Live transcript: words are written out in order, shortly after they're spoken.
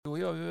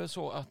gör vi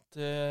så att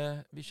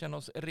vi känner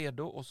oss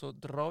redo och så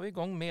drar vi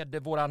igång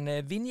med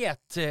våran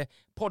vignett.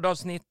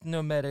 Poddavsnitt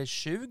nummer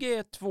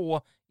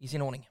 22 i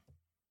sin ordning.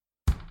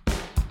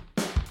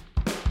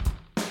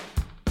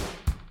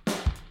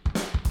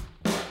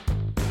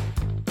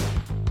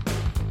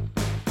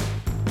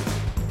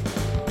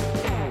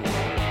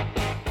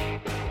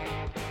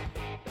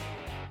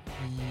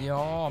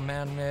 Ja,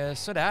 men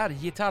sådär.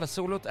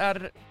 Gitarrsolot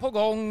är på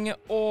gång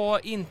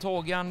och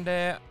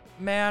intågande,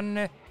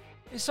 men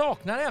vi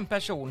saknar en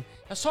person.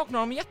 Jag saknar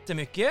honom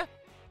jättemycket.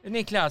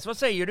 Niklas, vad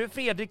säger du?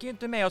 Fredrik är ju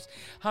inte med oss.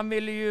 Han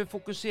ville ju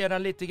fokusera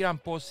lite grann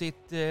på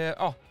sitt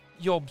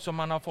jobb som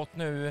han har fått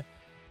nu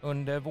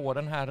under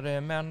våren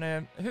här.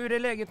 Men hur är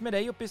läget med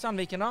dig uppe i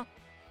Sandviken då?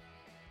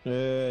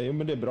 Jo,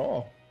 men det är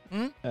bra.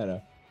 Är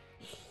det.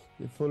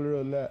 Det är full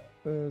rulle.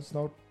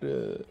 Snart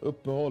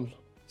uppehåll.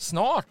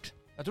 Snart?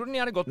 Jag trodde ni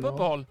hade gått på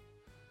uppehåll.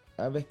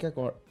 En vecka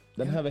kvar.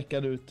 Den här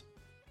veckan ut.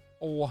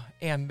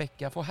 En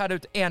vecka. Får här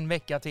ut en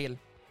vecka till.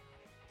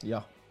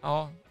 Ja.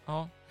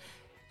 Ja.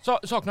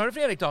 Saknar du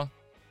Fredrik då?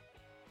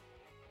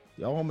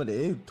 Ja, men det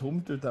är ju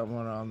tomt utan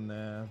våran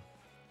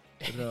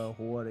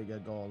rödhåriga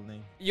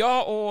galning.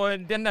 Ja, och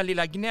den där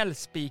lilla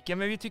gnällspiken.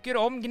 Men vi tycker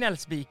om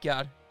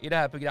gnällspikar i det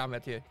här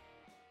programmet ju.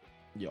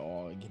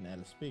 Ja,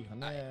 gnällspik.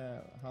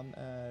 Han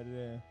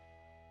är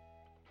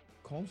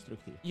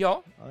konstruktiv.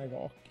 Ja. Han är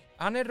rak.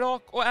 Han är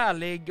rak och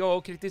ärlig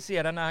och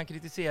kritiserar när han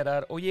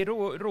kritiserar och ger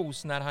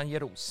ros när han ger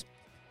ros.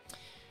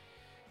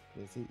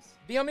 Precis.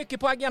 Vi har mycket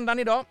på agendan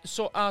idag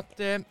så att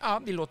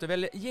vi låter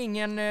väl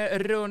gingen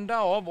runda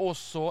av och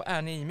så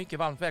är ni mycket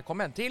varmt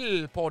välkommen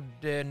till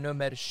podd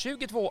nummer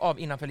 22 av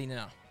Innanför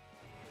linjerna.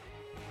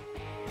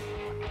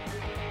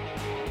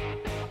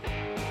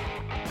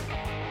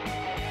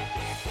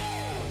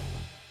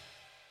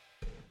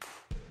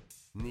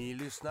 Ni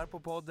lyssnar på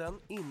podden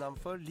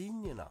Innanför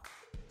linjerna.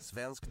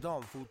 Svensk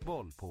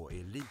damfotboll på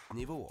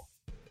elitnivå.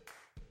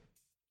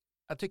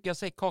 Jag tycker jag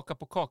säger kaka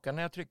på kaka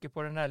när jag trycker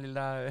på den här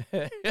lilla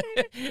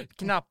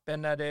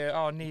knappen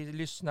när ni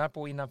lyssnar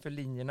på Innanför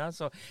linjerna.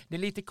 Så det är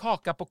lite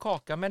kaka på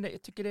kaka, men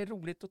jag tycker det är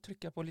roligt att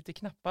trycka på lite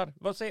knappar.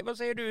 Vad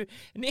säger du,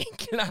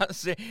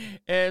 Niklas?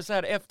 Så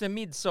här efter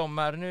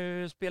midsommar,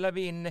 nu spelar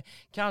vi in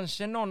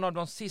kanske någon av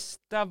de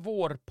sista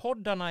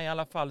vårpoddarna i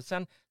alla fall.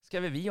 Sen ska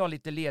vi ha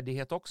lite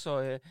ledighet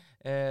också,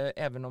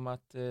 även om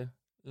att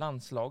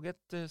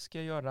landslaget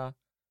ska göra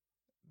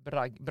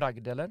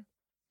bragd, eller?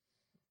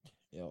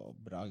 Ja,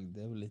 bragd,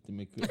 det är väl lite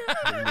mycket.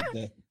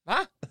 Va?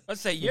 Vad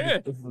säger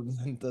du?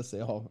 Förvänta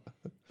sig av.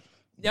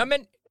 Ja,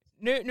 men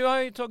nu har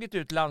jag ju tagit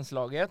ut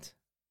landslaget.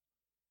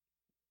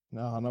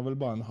 Ja, han har väl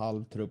bara en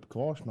halv trupp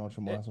kvar snart,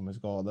 så många som är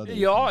skadade.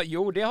 Ja,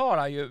 jo, det har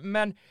han ju.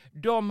 Men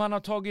de han har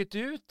tagit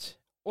ut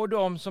och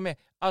de som är...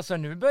 Alltså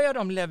nu börjar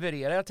de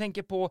leverera. Jag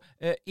tänker på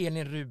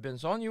Elin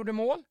Rubensson gjorde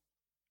mål.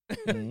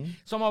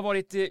 Som har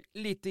varit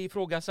lite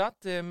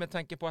ifrågasatt med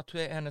tanke på att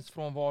hennes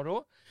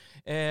frånvaro.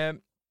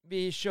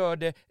 Vi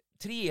körde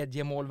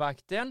tredje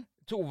målvakten.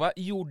 Tova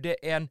gjorde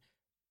en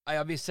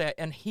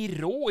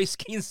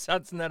heroisk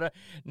insats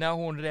när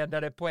hon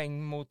räddade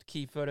poäng mot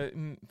KIF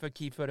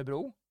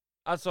Örebro.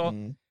 Alltså,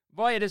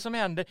 vad är det som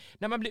händer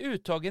när man blir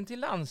uttagen till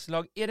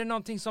landslag? Är det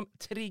någonting som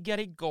triggar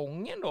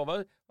igång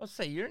då? Vad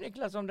säger du,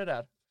 Niklas, om det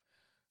där?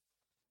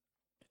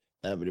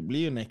 Ja, det blir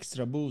ju en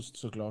extra boost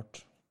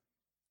såklart.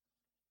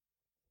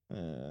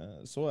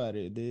 Så är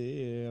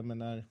det. Jag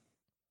menar,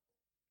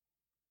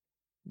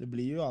 det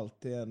blir ju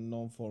alltid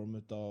någon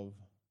form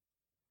av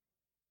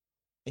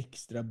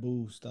extra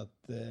boost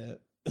att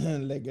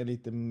lägga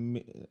lite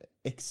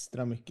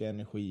extra mycket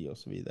energi och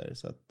så vidare.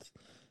 Så att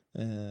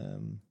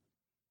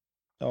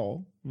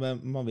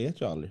man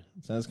vet ju aldrig.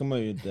 Sen ska man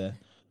ju inte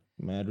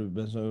med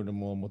Ruben som gjorde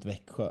mål mot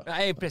Växjö.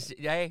 Nej, precis.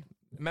 Nej.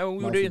 Men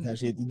hon man får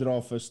kanske inte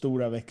dra för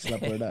stora växlar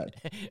på det där.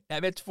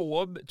 Nej, men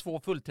två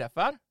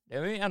fullträffar. Det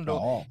är ju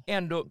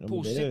ändå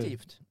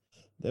positivt.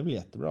 Det blir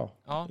jättebra.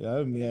 Ja. Jag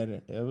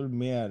är väl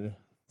mer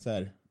så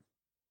här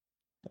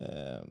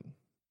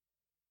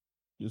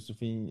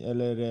Josefin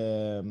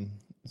eller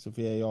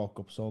Sofia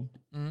Jakobsson.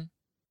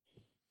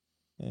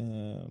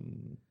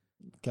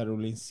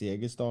 Caroline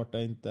Seger startar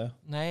inte.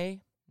 Nej.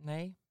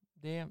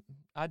 Det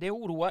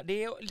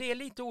är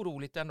lite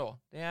oroligt ändå.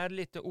 Det är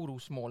lite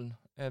orosmoln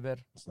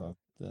över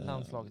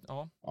landslaget.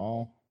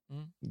 Ja.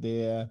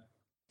 Det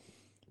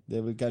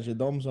är väl kanske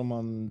de som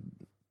man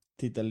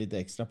tittar lite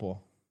extra på.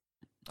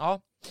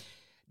 Ja.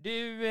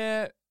 Du,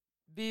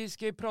 vi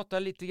ska ju prata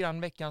lite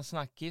grann veckans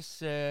snackis.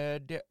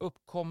 Det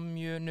uppkom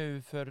ju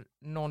nu för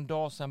någon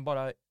dag sedan,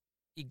 bara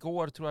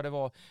igår tror jag det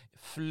var,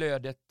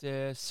 flödet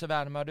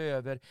svärmade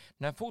över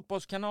när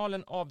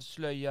Fotbollskanalen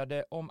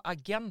avslöjade om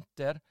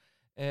agenter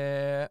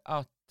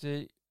att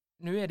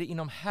nu är det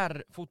inom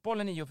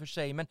herrfotbollen i och för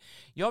sig, men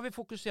jag vill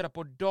fokusera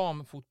på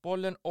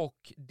damfotbollen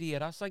och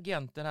deras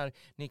agenter här.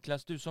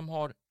 Niklas, du som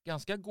har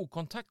ganska god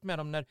kontakt med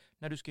dem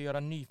när du ska göra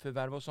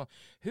nyförvärv och så.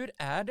 Hur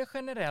är det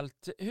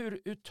generellt?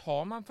 Hur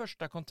tar man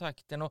första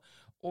kontakten och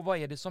vad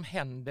är det som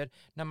händer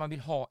när man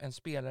vill ha en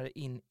spelare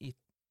in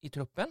i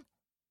truppen?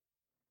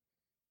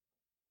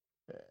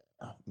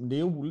 Det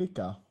är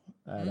olika,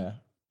 är det.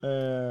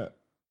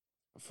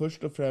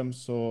 Först och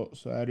främst så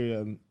är det ju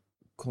en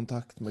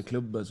kontakt med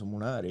klubben som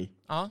hon är i.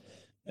 Ja.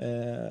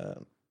 Eh,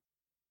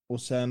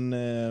 och sen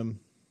är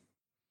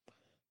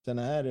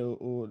det,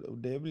 och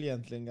det är väl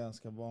egentligen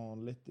ganska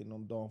vanligt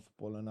inom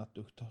damfotbollen att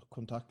du tar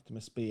kontakt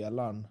med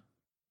spelaren.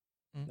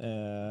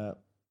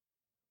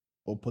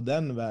 Och på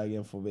den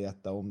vägen får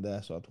veta om det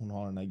är så att hon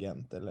har en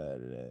agent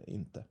eller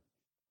inte.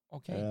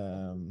 Okej.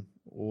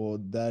 Och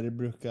där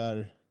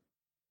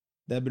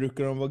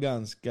brukar de vara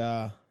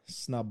ganska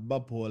snabba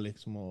på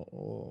liksom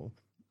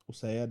och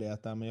säga det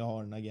att men jag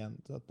har en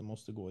agent så att det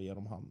måste gå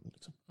genom han.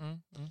 Liksom.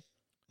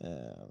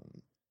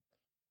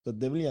 Så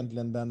det är väl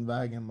egentligen den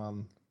vägen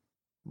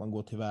man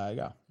går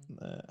tillväga.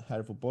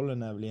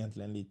 Herrfotbollen är väl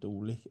egentligen lite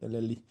olika,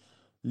 eller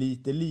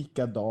lite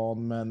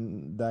likadan,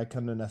 men där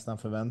kan du nästan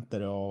förvänta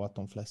dig av att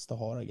de flesta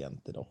har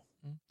agenter då.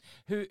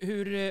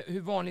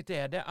 Hur vanligt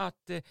är det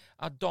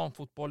att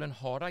damfotbollen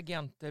har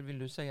agenter, vill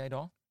du säga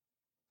idag?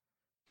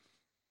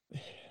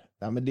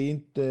 Ja, men det är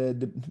inte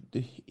det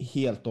är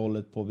helt och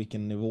hållet på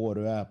vilken nivå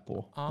du är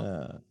på.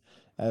 Ja.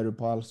 Är du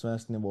på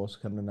allsvensk nivå så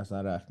kan du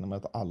nästan räkna med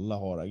att alla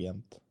har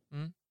agent.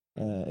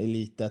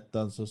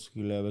 Elitettan så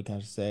skulle jag väl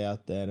kanske säga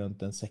att det är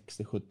runt en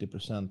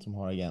 60-70% som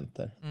har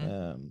agenter.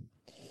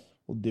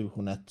 Och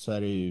division 1 så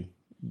är det ju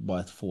bara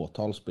ett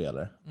fåtal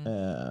spelare.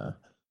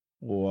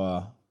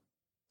 Och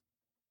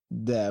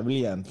det är väl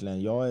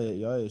egentligen, jag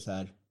är ju så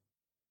här,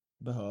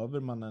 behöver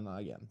man en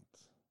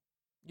agent?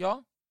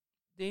 Ja,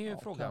 det är ju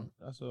frågan.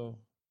 Alltså,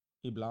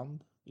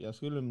 ibland. Jag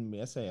skulle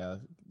mer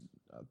säga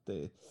att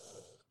det är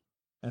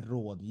en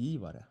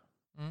rådgivare.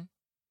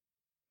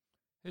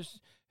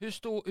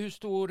 Hur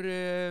stor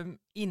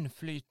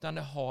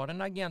inflytande har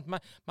en agent?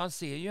 Man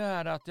ser ju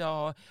här att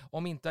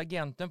om inte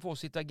agenten får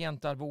sitt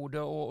agentarvode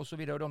och så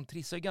vidare, och de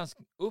trissar ju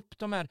upp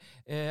de här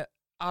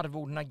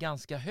arvodena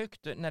ganska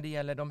högt när det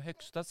gäller de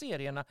högsta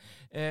serierna.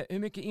 Hur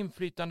mycket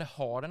inflytande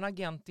har en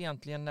agent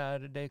egentligen när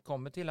det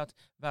kommer till att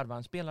värva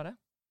en spelare?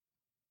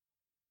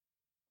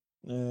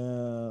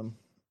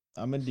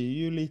 Ja, men det är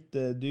ju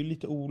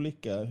lite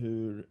olika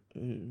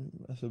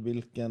alltså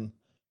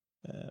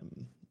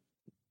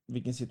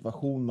vilken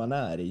situation man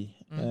är i.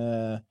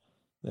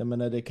 Jag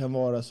menar, det kan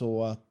vara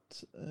så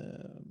att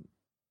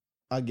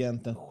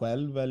agenten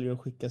själv väljer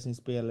att skicka sin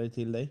spelare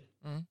till dig.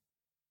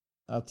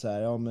 Att så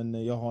här, ja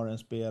men jag har en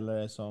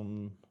spelare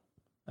som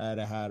är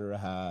det här och det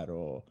här,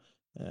 och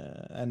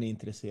är ni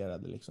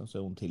intresserade liksom, så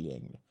är hon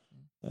tillgänglig.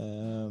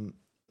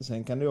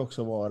 Sen kan det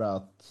också vara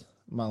att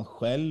man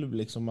själv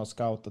liksom har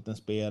scoutat en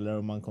spelare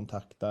och man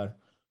kontaktar,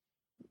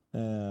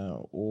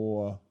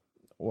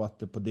 och att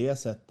det på det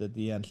sättet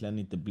egentligen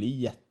inte blir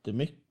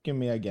jättemycket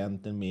med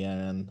agenten mer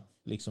än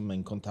liksom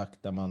en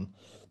kontakt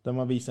där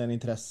man visar en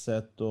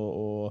intresset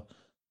och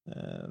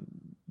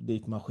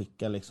dit man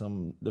skickar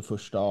liksom det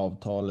första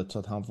avtalet så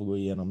att han får gå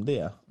igenom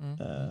det.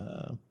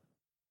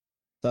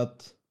 Så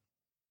att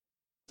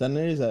sen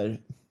är det så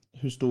här,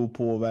 hur stor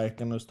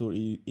påverkan och hur stor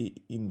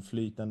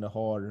inflytande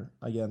har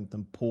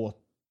agenten på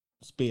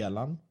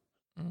spelaren?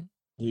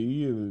 Det är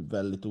ju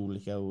väldigt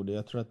olika, och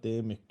jag tror att det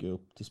är mycket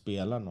upp till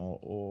spelaren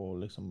och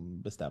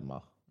liksom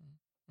bestämma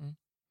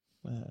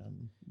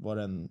vad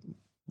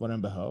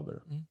den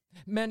behöver.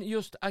 Men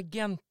just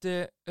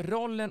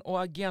agentrollen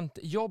och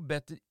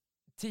agentjobbet,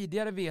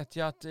 tidigare vet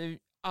jag att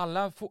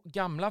alla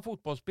gamla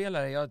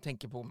fotbollsspelare, jag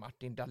tänker på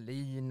Martin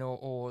Dahlin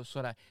och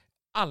sådär,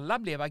 alla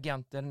blev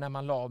agenter när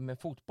man la av med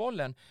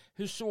fotbollen.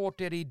 Hur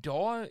svårt är det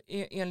idag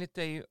enligt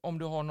dig, om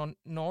du har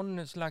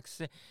någon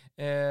slags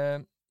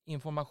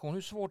information,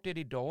 hur svårt är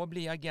det idag att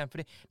bli agent?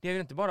 För det är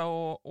ju inte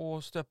bara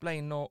att stöppla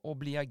in och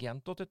bli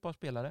agent åt ett par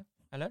spelare,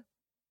 eller?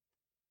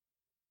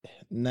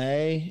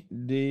 Nej,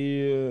 det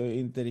är ju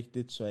inte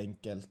riktigt så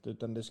enkelt,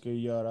 utan det ska ju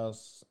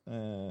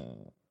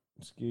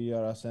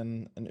göras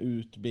en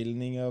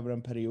utbildning över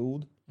en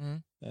period.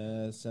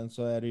 Sen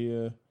så är det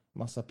ju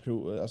massa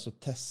alltså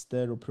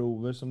tester och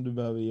prover som du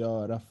behöver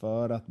göra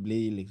för att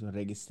bli liksom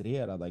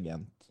registrerad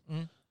agent.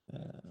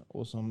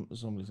 Och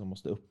som liksom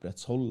måste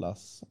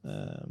upprätthållas.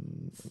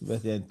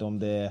 Vet jag inte om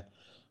det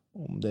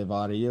är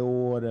varje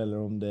år eller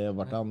om det är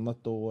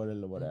vartannat år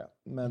eller vad det är.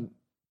 Men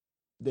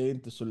det är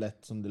inte så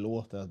lätt som det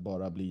låter att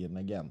bara bli en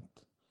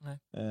agent.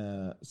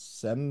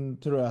 Sen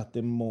tror jag att det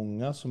är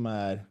många som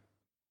är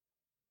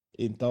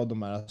inte av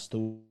de här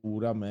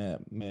stora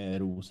med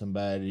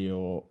Rosenberg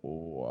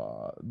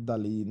och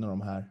Dahlin och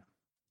de här.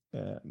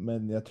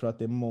 Men jag tror att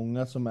det är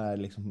många som är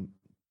liksom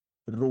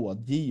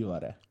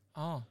rådgivare.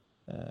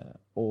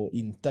 Och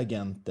inte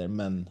agenter,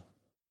 men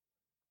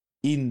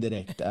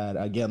indirekt är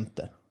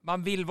agenter.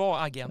 Man vill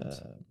vara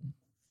agent.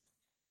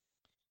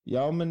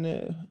 Ja, men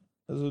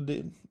alltså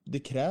det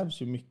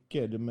krävs ju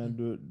mycket. Det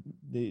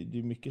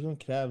är mycket som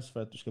krävs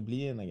för att du ska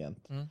bli en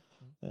agent.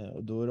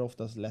 Och då är det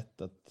oftast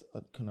lätt att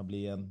kunna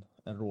bli en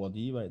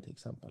rådgivare till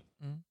exempel.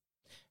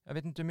 Jag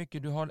vet inte hur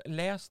mycket du har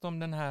läst om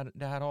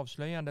det här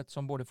avslöjandet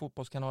som både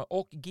Fotbollskanalen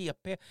och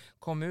GP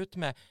kom ut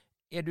med.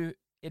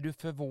 Är du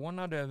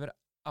förvånad över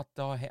att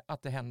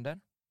det händer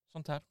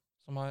sånt här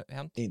som har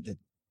hänt?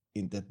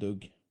 Inte ett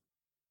dugg.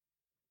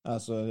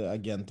 Alltså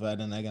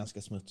agentvärlden är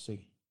ganska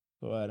smutsig.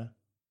 Så är det.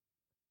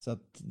 Så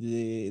att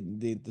det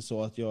är inte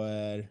så att jag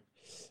är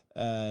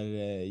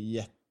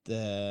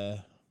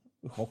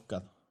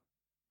jättechockad.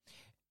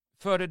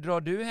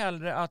 Föredrar du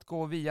hellre att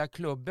gå via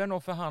klubben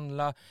och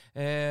förhandla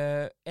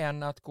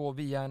än att gå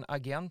via en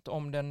agent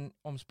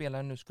om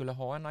spelaren nu skulle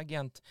ha en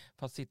agent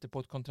fast sitter på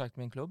ett kontrakt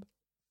med en klubb?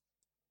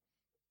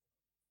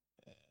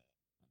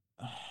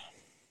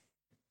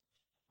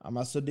 Ja, men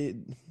alltså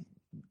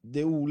det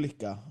är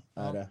olika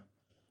är Ja. det.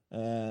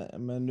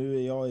 Men nu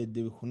är jag i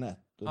division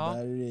 1 och Ja.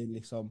 där är det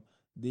liksom,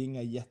 det är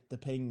inga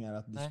jättepengar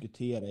att Nej.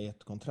 diskutera i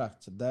ett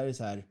kontrakt. Så där är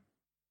så här,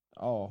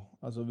 ja,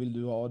 alltså vill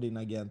du ha din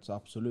agent så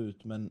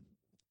absolut, men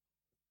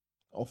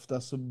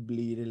ofta så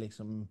blir det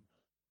liksom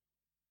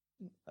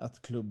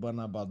att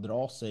klubbarna bara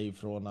drar sig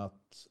från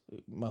att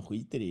man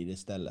skiter i det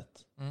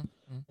istället.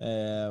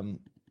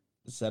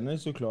 Sen är det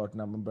såklart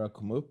när man börjar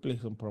komma upp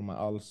liksom på de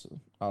här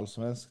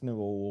allsvensk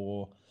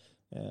nivå och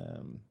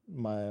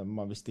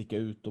man vill sticka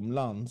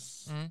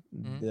utomlands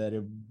där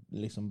det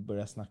liksom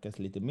börjar snackas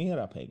lite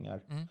mera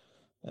pengar.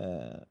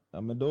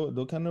 Ja, men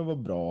då kan det vara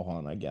bra att ha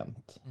en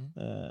agent.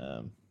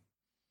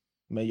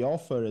 Men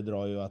jag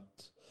föredrar ju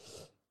att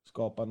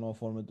skapa någon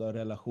form av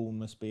relation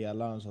med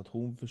spelaren så att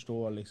hon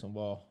förstår liksom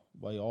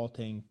vad jag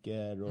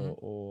tänker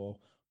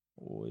och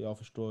jag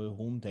förstår hur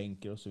hon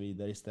tänker och så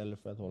vidare istället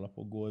för att hålla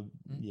på och gå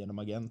genom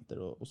agenter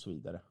och så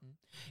vidare.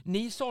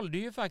 Ni sålde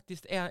ju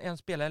faktiskt en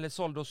spelare,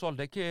 eller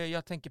sålde.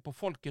 Jag tänker på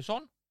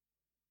Folkesson.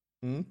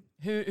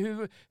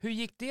 Hur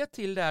gick det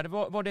till där?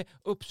 Var det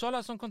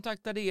Uppsala som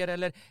kontaktade er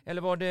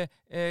eller var det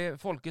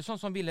Folkesson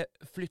som ville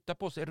flytta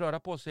på sig, röra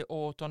på sig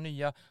och ta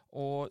nya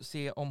och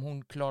se om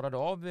hon klarade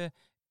av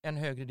en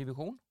högre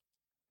division?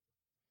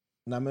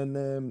 Nej, men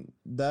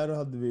där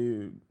hade vi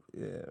ju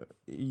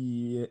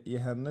i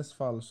hennes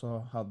fall så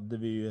hade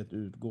vi ju ett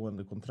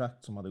utgående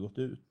kontrakt som hade gått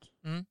ut.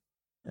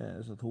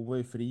 Så att hon var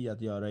ju fri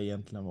att göra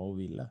egentligen vad hon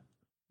ville.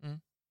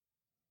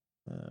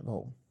 Var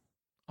hon.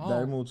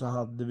 Däremot så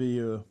hade vi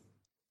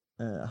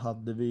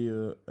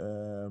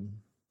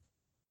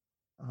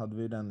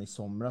ju den i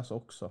somras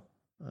också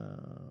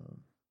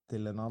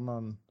till en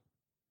annan,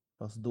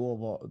 fast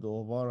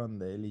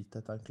dåvarande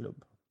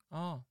elitettan-klubb.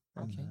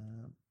 Okay.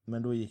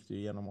 Men då gick det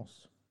ju genom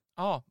oss.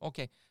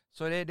 Okej.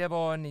 Så det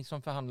var ni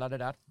som förhandlade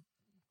där?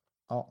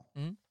 Ja.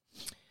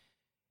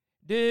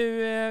 Du,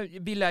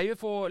 vi lär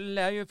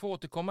ju få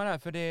återkomma där,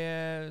 för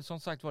det som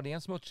sagt var det är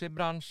en smutsig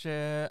bransch,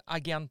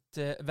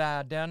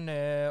 agentvärlden,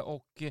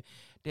 och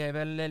det är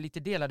väl lite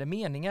delade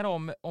meningar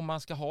om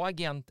man ska ha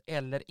agent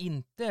eller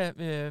inte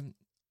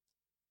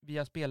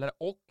via spelare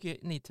och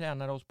ni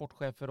tränare och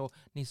sportchefer och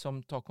ni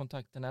som tar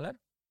kontakten, eller?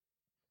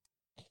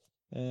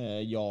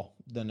 Ja,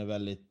 den är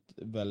väldigt,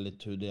 väldigt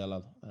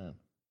tudelad.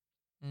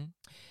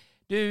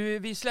 Du,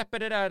 vi släpper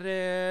det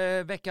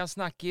där veckans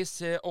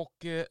snackis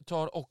och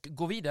tar och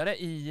går vidare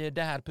i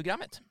det här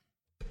programmet.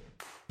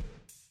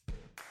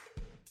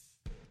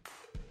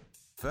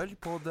 Följ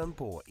podden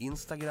på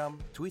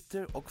Instagram,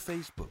 Twitter och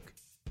Facebook.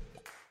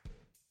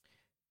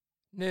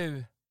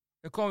 Nu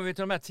kommer vi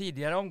till de här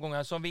tidigare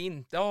omgångar som vi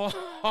inte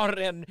har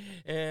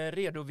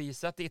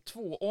redovisat. Det är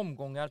 2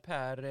 omgångar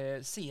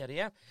per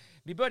serie.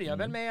 Vi börjar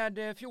väl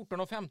med 14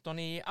 och 15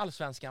 i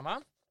Allsvenskan,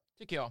 va?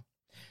 Tycker jag.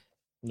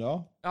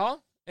 Ja. Ja.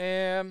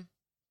 Är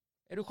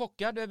du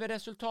chockad över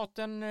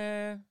resultaten?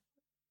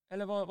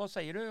 Eller vad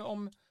säger du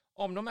om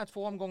de här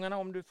 2 omgångarna,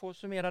 om du får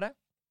summera det?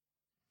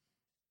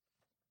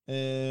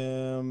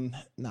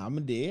 Nej,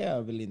 men det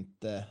är väl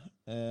inte.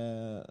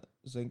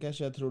 Sen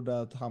kanske jag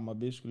trodde att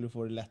Hammarby skulle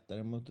få det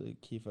lättare mot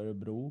KIF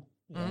Örebro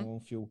i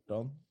omgång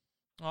 14.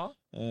 Ja.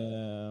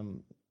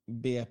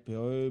 BP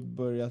har ju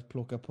börjat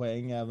plocka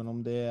poäng även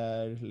om det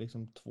är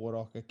liksom 2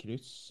 raka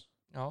kryss.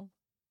 Ja.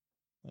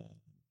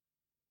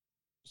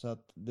 Så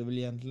att det är väl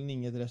egentligen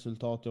inget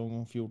resultat i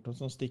omgång 14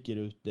 som sticker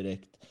ut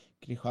direkt.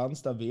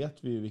 Kristianstad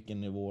vet vi ju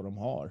vilken nivå de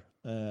har.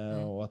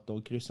 Och att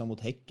de kryssar mot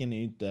Häcken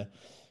är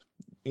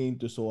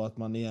inte så att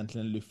man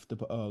egentligen lyfter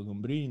på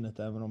ögonbrynet,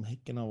 även om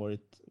Häcken har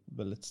varit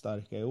väldigt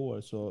starka i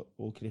år.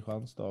 Och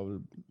Kristianstad har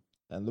väl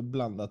ändå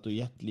blandat och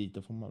gett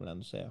lite, får man väl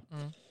ändå säga.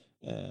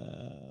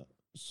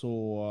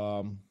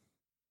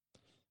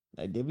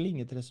 Nej, det är väl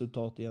inget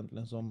resultat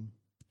egentligen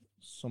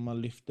som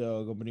man lyfter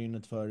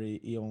ögonbrynet för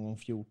i omgång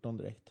 14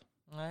 direkt.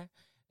 Nej.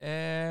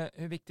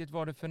 Hur viktigt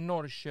var det för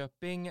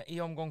Norrköping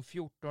i omgång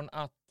 14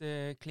 att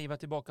kliva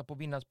tillbaka på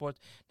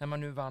vinnarspåret när man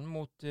nu vann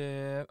mot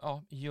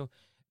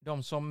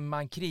de som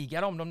man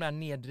krigar om, de där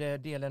nedre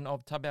delen av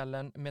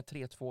tabellen, med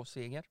 3-2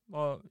 seger?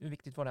 Hur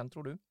viktigt var den,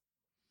 tror du?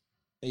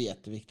 Det är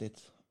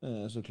jätteviktigt,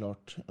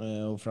 såklart.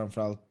 Och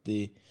framförallt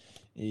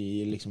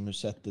i liksom hur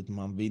sättet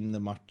man vinner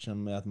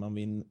matchen med, att man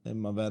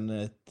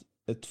vinner ett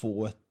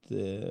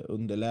 2-1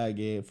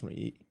 underläge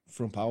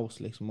från paus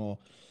liksom,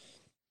 och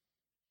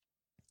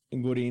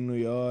går in och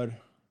gör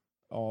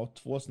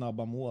 2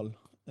 snabba mål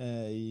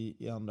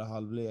i andra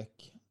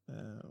halvlek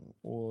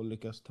och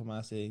lyckas ta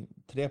med sig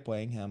 3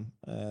 poäng hem.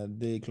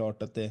 Det är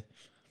klart att det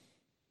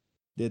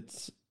är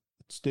ett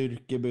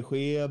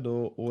styrkebesked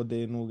och det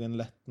är nog en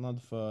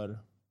lättnad för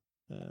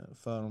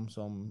dem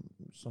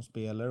som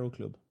spelare och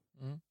klubb.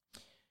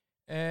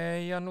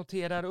 Jag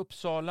noterar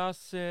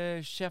Uppsalas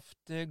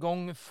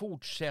käftgång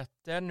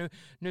fortsätter.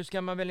 Nu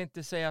ska man väl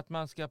inte säga att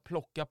man ska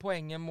plocka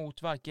poängen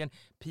mot varken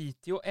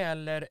Piteå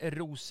eller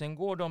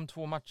Rosengård, de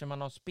 2 matcher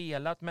man har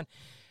spelat.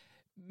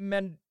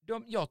 Men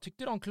jag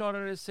tyckte de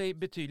klarade sig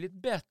betydligt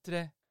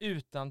bättre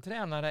utan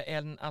tränare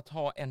än att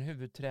ha en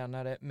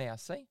huvudtränare med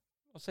sig.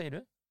 Vad säger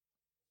du?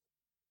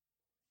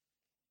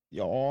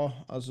 Ja,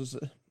 alltså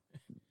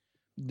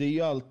det är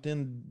ju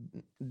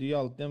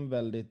alltid en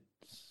väldigt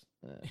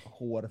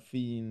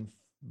hårfin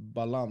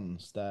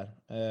balans där.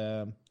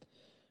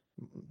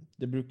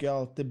 Det brukar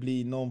alltid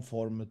bli någon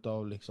form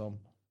av liksom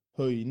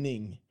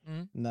höjning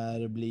när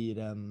det blir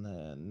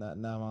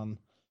när man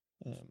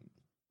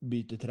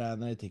byter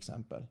tränare till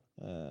exempel.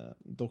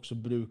 Dock så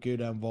brukar ju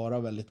den vara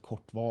väldigt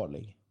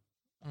kortvarig.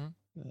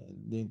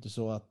 Det är inte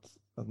så att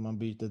man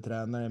byter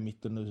tränare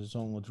mitt under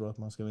säsong och tror att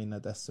man ska vinna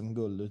ett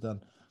SM-guld, utan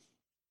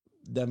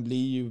den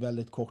blir ju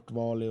väldigt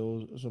kortvarig,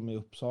 och som i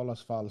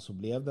Uppsalas fall så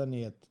blev den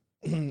i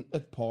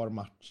ett par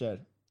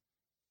matcher.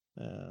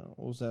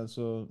 Och sen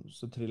så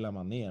trillar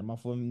man ner. Man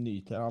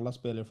får alla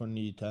spelare får en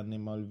ny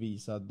tändning. Man vill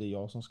visa att det är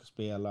jag som ska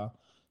spela.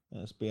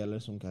 Spelare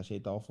som kanske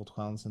inte har fått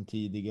chansen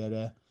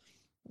tidigare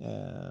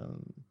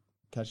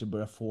kanske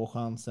börjar få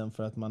chansen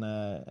för att man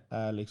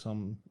är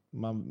liksom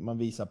man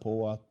visar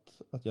på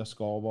att jag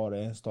ska vara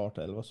en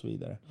startelva och så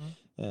vidare.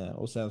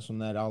 Och sen så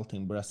när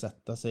allting börjar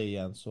sätta sig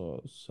igen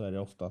så är det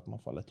ofta att man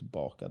faller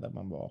tillbaka där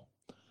man var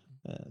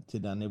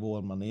till den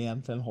nivån man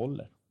egentligen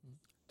håller.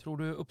 Tror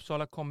du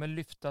Uppsala kommer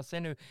lyfta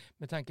sig nu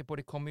med tanke på att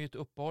det kommer ju ett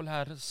uppehåll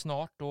här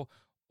snart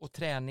och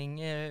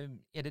träning?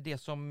 Är det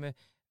som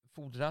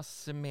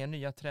fordras med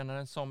nya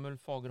tränaren Samuel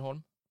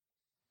Fagerholm?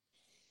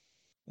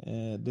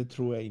 Det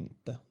tror jag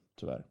inte,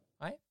 tyvärr.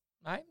 Nej.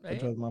 Jag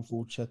tror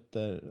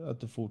att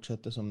det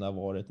fortsätter som det har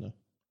varit nu.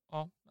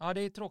 Ja,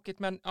 det är tråkigt,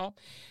 men ja,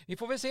 vi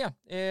får väl se.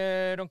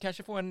 De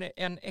kanske får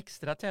en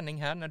extra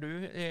tändning här när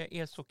du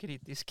är så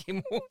kritisk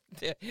emot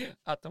det,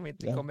 att de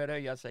inte kommer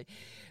röja sig.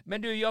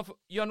 Men du,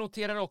 jag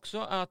noterar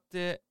också att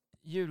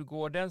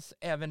Djurgårdens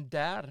även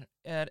där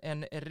är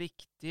en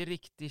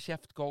riktig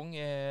käftgång.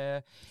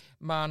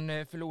 Man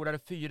förlorade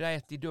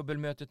 4-1 i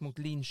dubbelmötet mot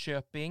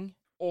Linköping.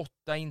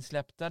 8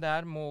 insläppta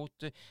där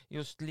mot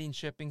just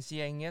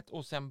Linköpingsgänget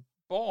och sen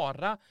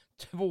bara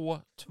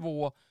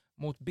 2-2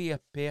 mot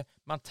BP.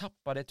 Man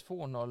tappade en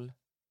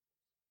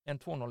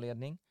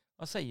 2-0-ledning.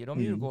 Vad säger du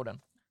om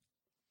Djurgården?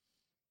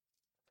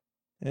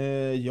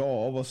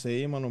 Ja, vad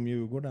säger man om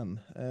Djurgården?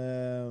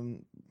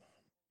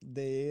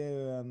 Det är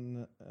ju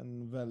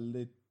en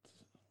väldigt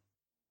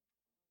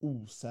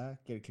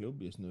osäker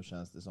klubb just nu,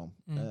 känns det som.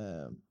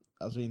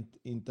 Alltså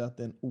inte att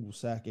det är en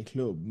osäker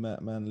klubb,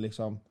 men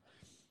liksom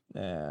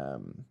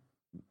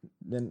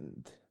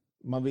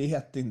man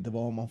vet inte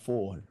vad man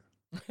får.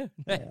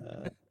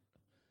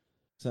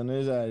 Sen är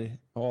det så här,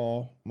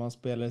 man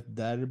spelar ett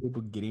derby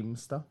på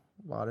Grimsta.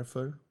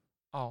 Varför?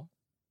 Ja.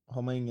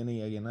 Har man ingen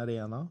egen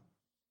arena?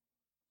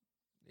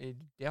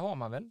 Det har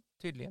man väl,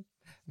 tydligen.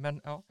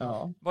 Men ja.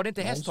 Var det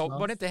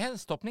inte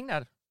hästhoppning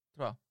där,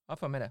 tror jag? Jag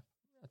för mig det.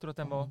 Jag tror att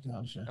den var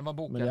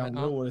bokad. Men det är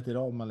andra året i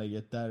rad man lägger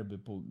ett derby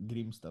på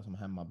Grimsta som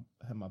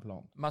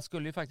hemmaplan. Man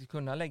skulle ju faktiskt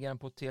kunna lägga den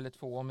på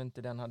Tele2 om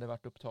inte den hade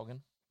varit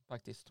upptagen,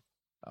 faktiskt.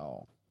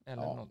 Ja.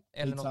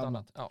 Eller något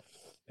annat. Ja.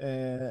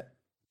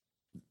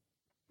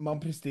 Man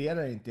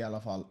presterar inte i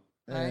alla fall.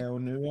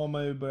 Och nu har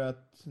man ju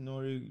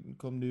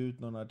kom det ut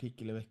någon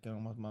artikel i veckan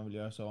om att man vill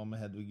göra sig av med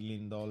Hedvig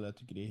Lindahl. Jag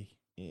tycker det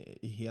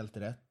är helt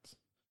rätt.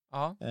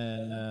 Ja.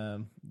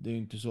 Det är ju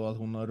inte så att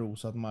hon har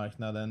rosat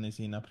marknaden i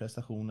sina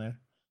prestationer.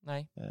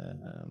 Nej.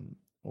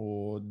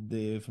 Och det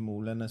är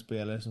förmodligen en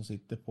spelare som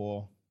sitter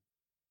på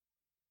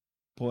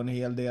en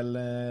hel del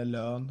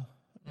lön.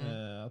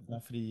 Att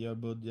man frigör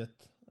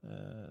budget.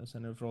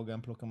 Sen är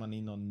frågan, plockar man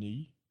in någon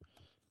ny?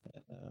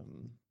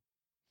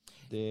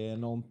 Det är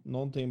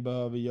någonting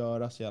behöver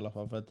göras i alla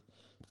fall, för att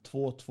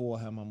 2-2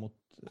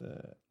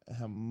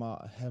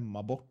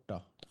 hemma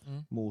borta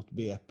mot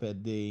BP,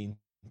 det är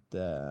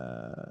inte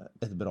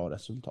ett bra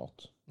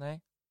resultat.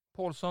 Nej.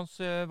 Paulssons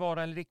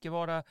vara eller icke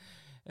vara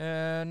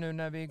nu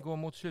när vi går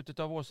mot slutet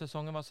av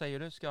vårsäsongen, vad säger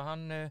du? Ska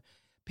han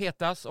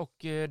petas och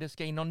det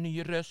ska in någon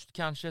ny röst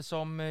kanske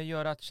som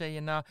gör att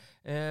tjejerna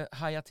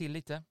hajar till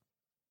lite?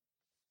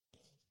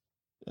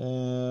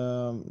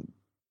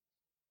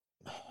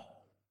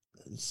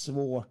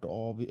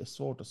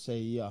 Svårt att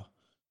säga.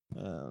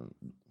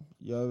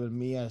 Jag är väl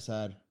mer så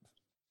här,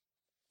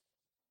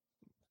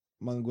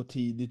 man går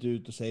tidigt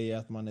ut och säger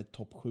att man är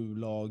topp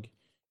 7-lag.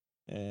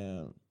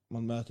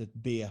 Man möter ett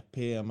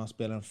BP, man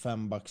spelar en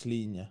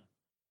 5-backslinje.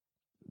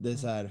 Det är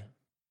så här,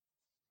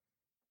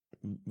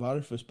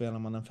 varför spelar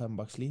man en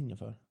 5-backslinje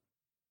för?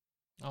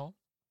 Ja.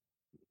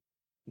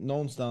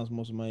 Någonstans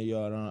måste man ju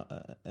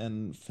göra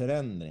en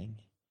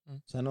förändring.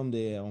 Sen om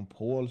det är om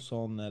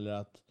Paulsson eller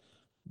att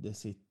det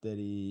sitter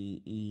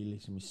i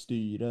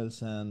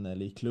styrelsen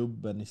eller i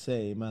klubben i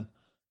sig, men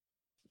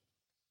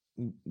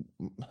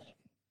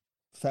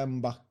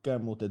 5 backar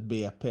mot ett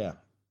BP,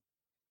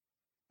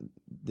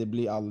 det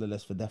blir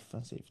alldeles för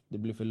defensivt. Det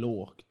blir för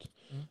lågt.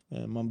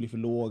 Man blir för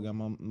låga.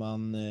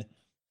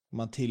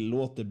 Man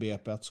tillåter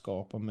BP att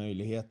skapa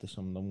möjligheter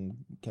som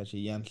de kanske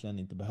egentligen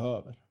inte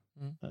behöver.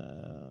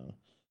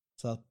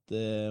 Så att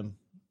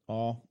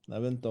ja,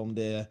 jag vet inte om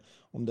det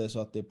är så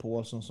att det är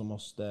Paulsson som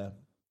måste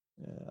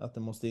att det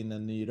måste in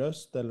en ny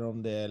röst, eller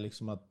om det är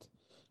liksom att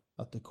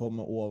det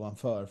kommer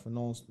ovanför. För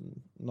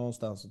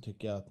någonstans så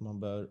tycker jag att man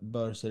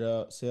bör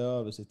se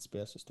över sitt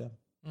spelsystem.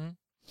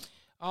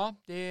 Ja,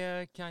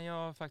 det kan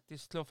jag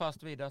faktiskt slå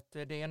fast vid, att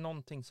det är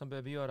någonting som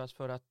behöver göras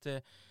för att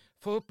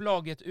få upp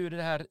laget ur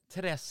det här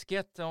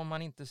träsket, om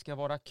man inte ska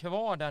vara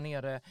kvar där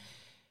nere.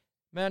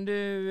 Men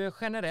du,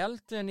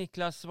 generellt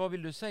Niklas, vad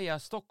vill du säga?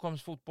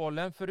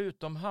 Stockholmsfotbollen,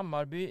 förutom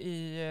Hammarby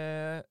i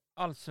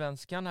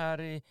allsvenskan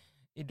här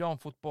i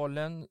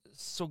damfotbollen,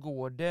 så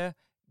går det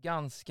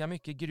ganska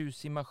mycket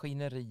grus i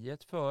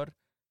maskineriet för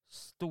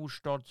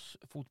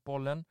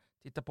storstadsfotbollen.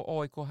 Titta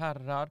på AIK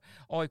herrar.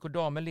 AIK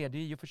damer leder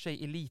ju i och för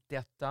sig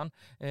elitettan.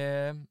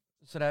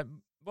 Sådär.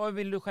 Vad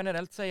vill du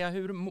generellt säga?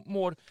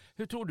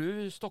 Hur tror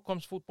du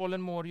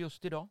Stockholmsfotbollen mår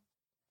just idag?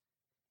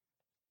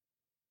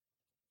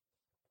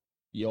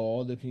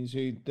 Ja, det finns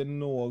ju inte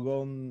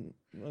någon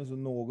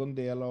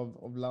del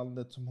av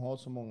landet som har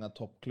så många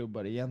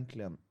toppklubbar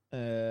egentligen.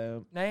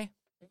 Nej.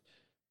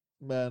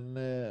 Men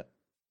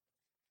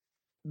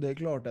det är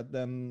klart att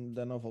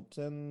den har fått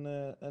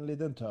en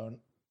liten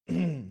törn.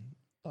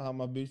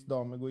 Hammarbys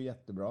damer går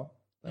jättebra.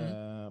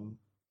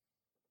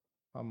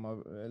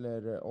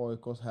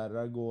 AIKs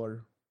herrar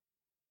går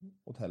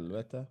åt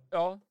helvete.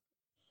 Ja.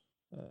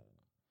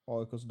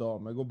 AIKs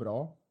damer går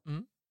bra.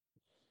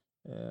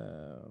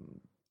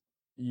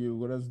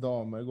 Djurgårdens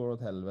damer går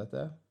åt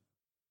helvete.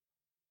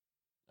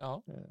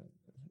 Ja.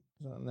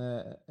 Sen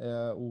är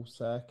jag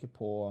osäker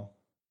på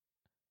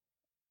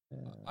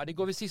Ja, det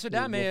går väl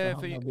sådär med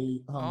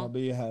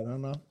Hammarby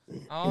herrarna.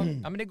 Ja,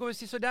 men det går väl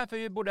sådär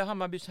för både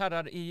Hammarbys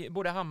herrar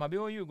både Hammarby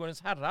och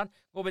Djurgårdens herrar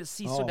går väl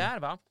sådär,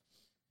 va?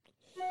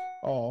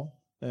 Ja,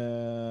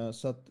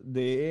 så att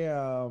det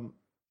är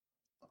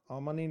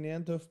man är inne i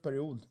en tuff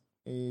period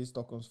i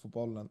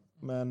Stockholmsfotbollen,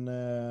 men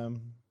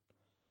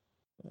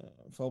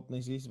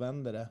förhoppningsvis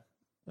vänder det.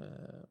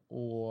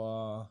 Och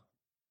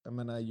jag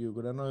menar,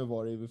 Djurgården har ju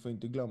varit, vi får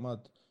inte glömma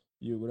att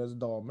Djurgårdens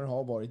damer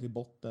har varit i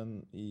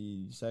botten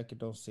i säkert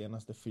de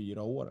senaste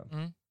 4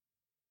 åren.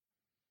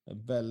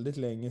 Väldigt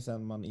länge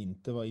sedan man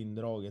inte var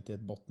indraget i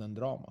ett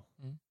bottendrama.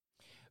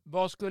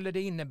 Vad skulle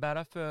det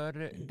innebära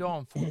för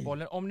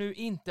damfotbollen om nu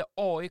inte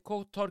AIK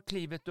tar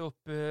klivet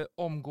upp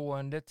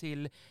omgående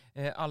till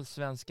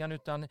allsvenskan,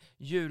 utan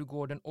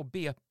Djurgården och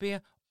BP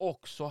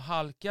också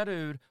halkar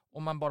ur,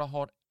 om man bara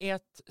har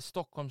ett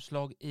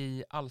Stockholmslag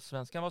i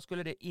allsvenskan? Vad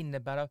skulle det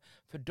innebära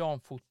för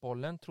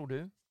damfotbollen, tror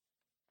du?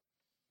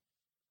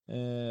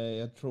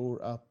 Jag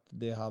tror att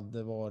det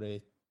hade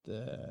varit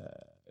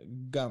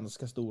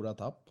ganska stora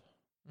tapp.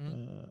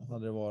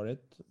 Hade det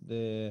varit.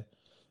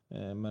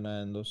 Men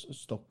ändå,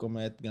 Stockholm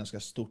är ett ganska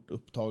stort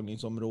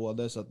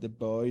upptagningsområde, så att det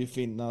bör ju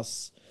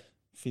finnas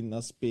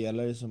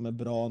spelare som är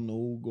bra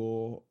nog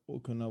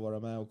och kunna vara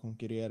med och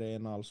konkurrera i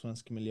en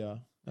allsvensk miljö.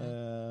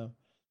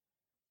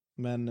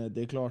 Men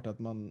det är klart att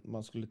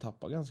man skulle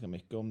tappa ganska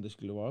mycket om det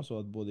skulle vara så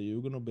att både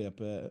Djurgården och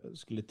BP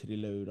skulle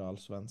trilla ur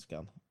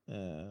allsvenskan.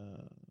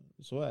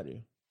 Så är det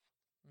ju.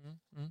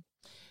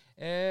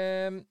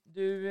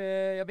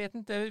 Jag vet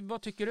inte,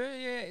 vad tycker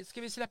du?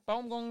 Ska vi släppa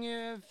omgång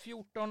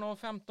 14 och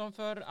 15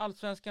 för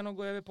allsvenskan och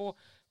gå över på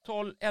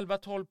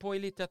 11-12 på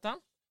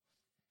elitettan?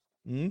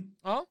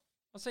 Ja,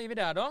 vad säger vi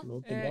där då?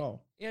 Låter bra.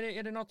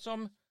 Är det något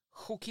som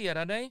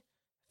chockerar dig?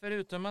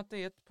 Förutom att det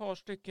är ett par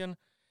stycken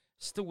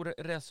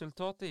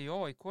storresultat. Det är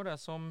ju AIK där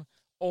som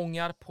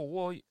ångar på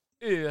och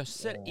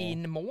öser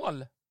in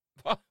mål.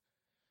 Va?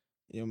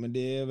 Ja, men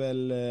det är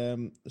väl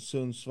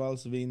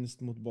Sundsvalls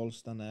vinst mot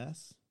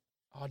Bollstanäs.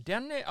 Ja,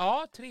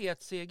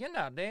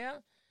 3-1-segern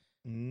där.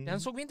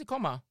 Den såg vi inte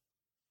komma.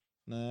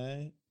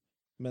 Nej,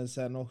 men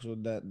sen också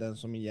den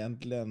som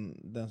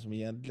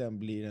egentligen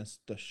blir den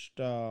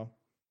största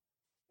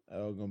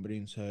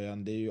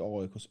ögonbrynshöjan, det är ju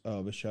AIKs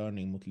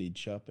överkörning mot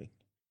Lidköping.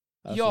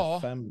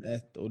 Alltså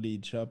 5-1 och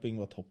Lidköping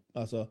var topp.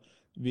 Alltså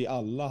vi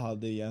alla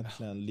hade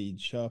egentligen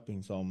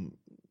Lidköping som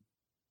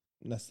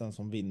nästan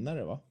som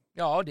vinnare, va?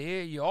 Ja,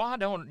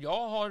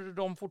 jag har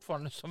dem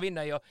fortfarande som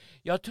vinnare.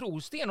 Jag tror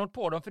stenhårt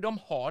på dem, för de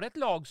har ett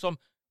lag som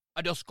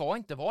de ska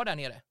inte vara där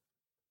nere.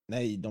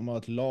 Nej, de har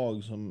ett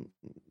lag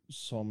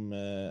som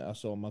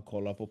alltså om man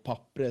kollar på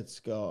pappret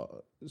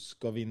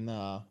ska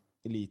vinna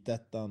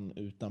elitettan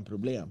utan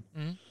problem.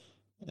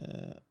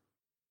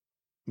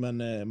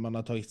 Men man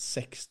har tagit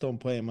 16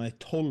 poäng, man är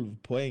 12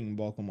 poäng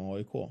bakom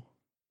AIK.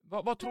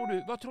 Vad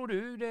tror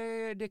du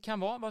det kan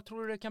vara? Vad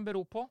tror du det kan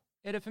bero på?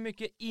 Är det för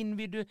mycket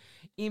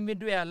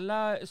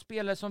individuella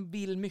spelare som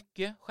vill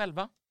mycket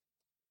själva?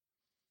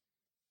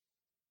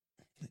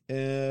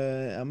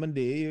 Ja, men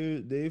det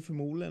är ju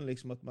förmodligen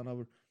liksom att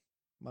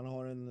Man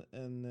har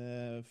en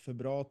för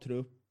bra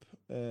trupp.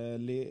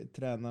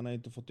 Tränarna har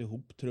inte fått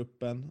ihop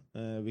truppen,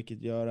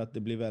 vilket gör att det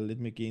blir väldigt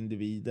mycket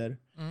individer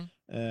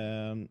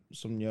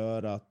som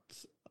gör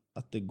att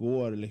det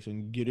går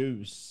liksom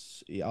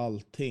grus i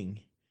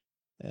allting.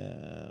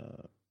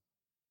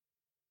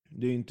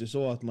 Det är ju inte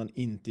så att man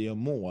inte gör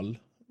mål,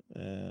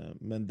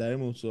 men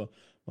däremot så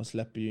man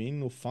släpper ju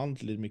in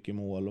ofantligt mycket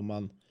mål och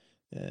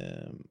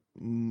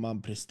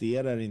man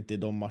presterar inte i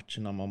de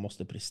matcherna man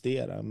måste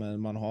prestera, men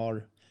man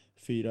har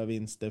 4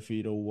 vinster,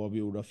 4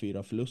 oavgjorda,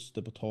 4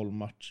 förluster på 12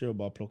 matcher och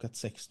bara plockat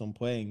 16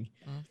 poäng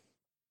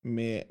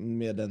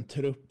med den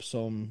trupp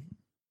som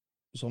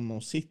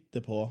de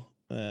sitter på,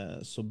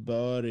 så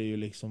bör det ju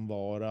liksom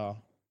vara,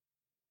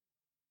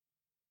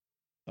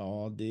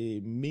 ja, det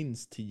är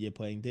minst 10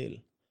 poäng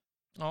till.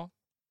 Ja.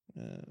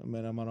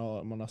 Men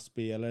man har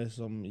spelare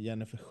som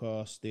Jennifer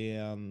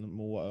Sjösten,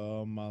 Moa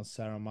Öhman,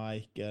 Sarah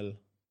Michael,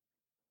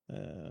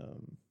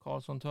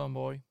 Karlsson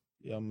Törnborg.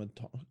 Ja, men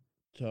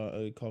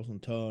Karlsson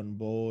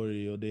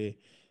Törnborg, och det är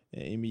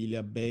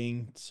Emilia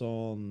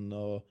Bengtsson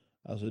och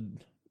alltså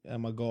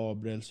Emma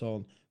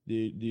Gabrielsson. Det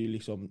är ju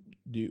liksom,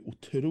 det är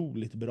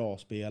otroligt bra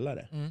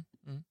spelare.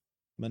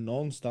 Men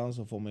någonstans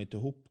så får man inte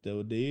ihop det,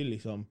 och det är ju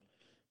liksom,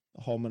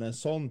 har man en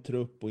sån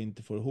trupp och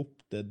inte får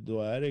ihop det,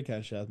 då är det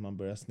kanske att man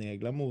börjar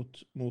snegla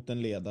mot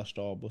en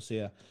ledarstab och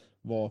se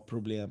var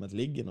problemet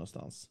ligger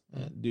någonstans.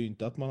 Det är ju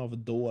inte att man har för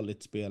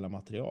dåligt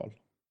spelarmaterial.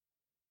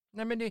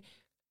 Nej, men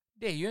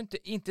det är ju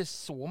inte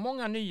så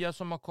många nya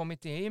som har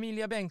kommit in.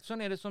 Emilia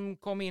Bengtsson är det som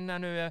kom in här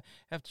nu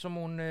eftersom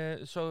hon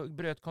så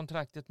bröt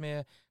kontraktet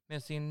med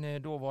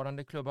sin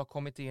dåvarande klubb, har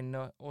kommit in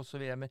och så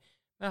vidare.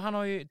 Men han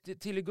har ju,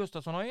 Tilly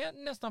Gustafsson har ju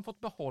nästan fått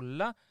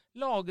behålla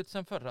laget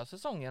sedan förra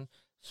säsongen.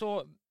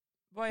 Så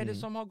vad är det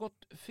som har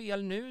gått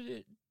fel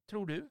nu,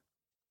 tror du?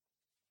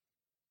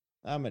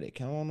 Ja, men det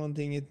kan vara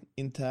någonting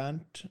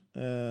internt.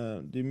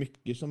 Det är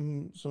mycket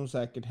som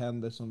säkert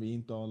händer som vi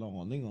inte har en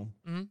aning om.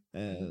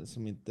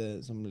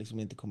 Som liksom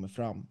inte kommer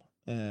fram.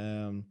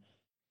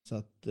 Så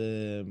att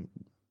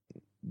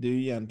det är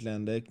ju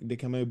egentligen, det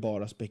kan man ju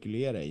bara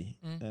spekulera i.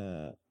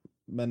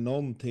 Men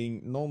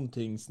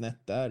någonting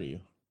snett är det ju.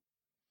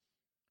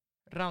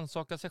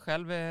 Rannsaka sig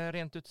själv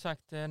rent ut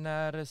sagt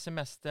när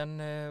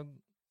semestern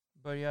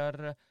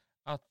börjar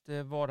att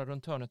vara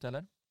runt hörnet,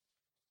 eller?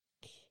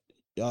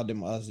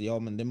 Ja,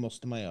 men det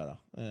måste man göra.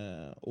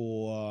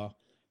 Och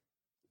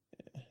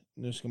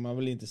nu ska man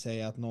väl inte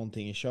säga att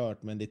någonting är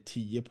kört, men det är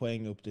 10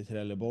 poäng upp till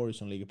Trelleborg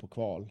som ligger på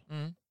kval.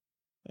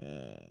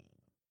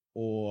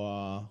 Och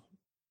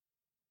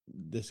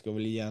det ska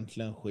väl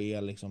egentligen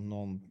ske liksom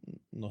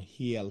något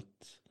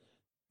helt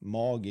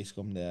magiskt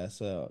om det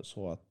är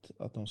så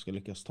att de ska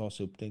lyckas ta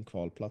sig upp till en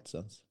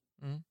kvalplatsen.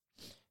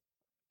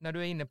 När du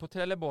är inne på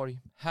Trelleborg,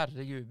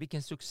 herregud,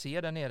 vilken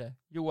succé där nere.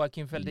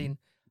 Joakim Fälldin,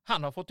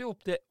 han har fått ihop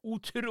det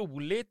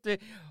otroligt.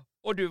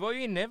 Och du var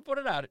ju inne på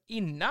det där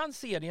innan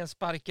serien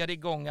sparkade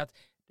igång, att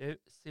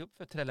se upp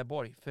för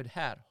Trelleborg, för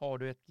här har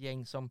du ett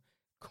gäng som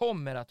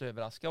kommer att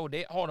överraska, och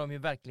det har de ju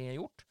verkligen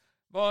gjort.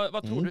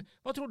 Vad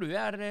tror du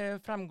är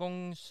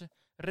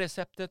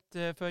framgångsreceptet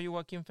för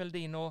Joakim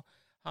Fälldin och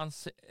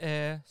hans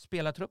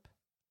spelartrupp?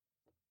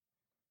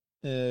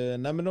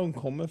 Nej, men de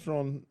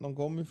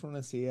kommer från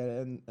en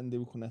serie, en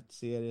division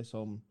 1-serie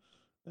som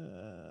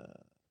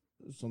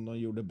de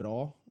gjorde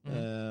bra.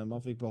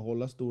 Man fick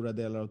behålla stora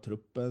delar av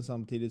truppen,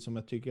 samtidigt som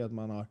jag tycker att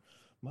man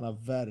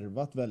har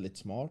värvat väldigt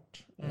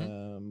smart.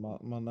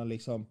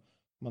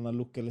 Man har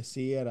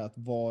lokaliserat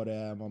vad det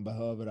är man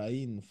behöver ha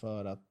in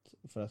för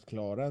att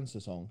klara en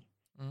säsong.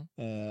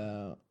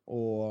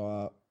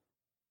 Och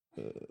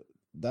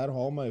där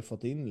har man ju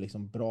fått in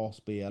liksom bra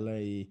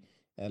spelare i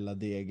Ella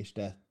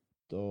Degerstedt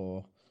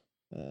och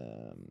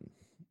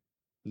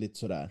lite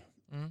sådär.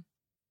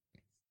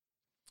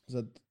 Så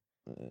att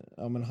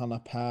ja, men Hanna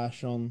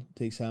Persson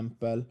till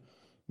exempel,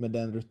 med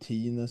den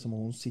rutinen som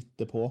hon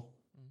sitter på,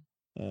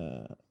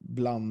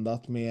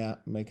 blandat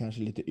med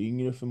kanske lite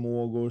yngre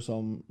förmågor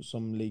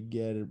som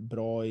ligger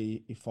bra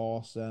i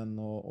fasen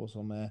och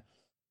som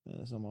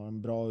har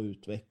en bra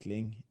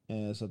utveckling,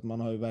 så att man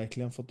har ju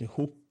verkligen fått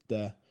ihop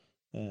det,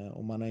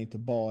 och man har inte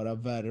bara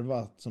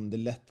värvat som det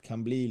lätt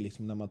kan bli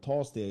liksom när man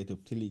tar steget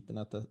upp till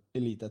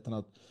elitettan,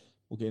 att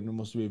okej, nu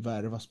måste vi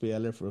värva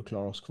spelare för att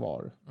klara oss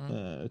kvar.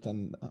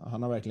 Utan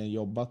han har verkligen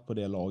jobbat på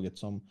det laget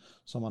som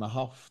han har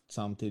haft,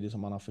 samtidigt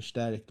som han har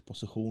förstärkt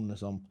positioner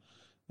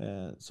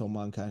som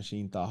man kanske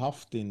inte har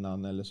haft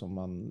innan, eller som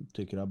man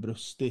tycker har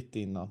brustit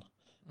innan.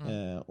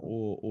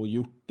 Och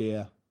gjort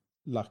det,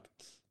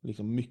 lagt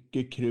liksom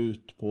mycket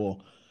krut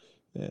på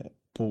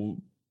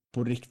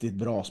riktigt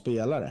bra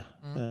spelare.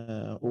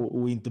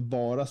 Och inte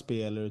bara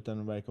spelare, utan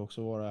det verkar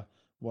också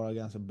vara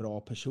ganska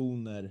bra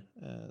personer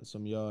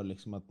som gör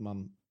liksom att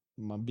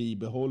man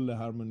bibehåller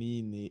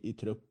harmonin i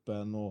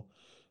truppen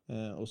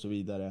och så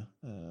vidare.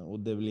 Och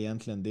det är väl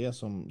egentligen det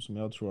som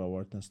jag tror har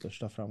varit den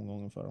största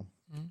framgången för dem.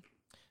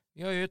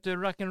 Vi har ju ett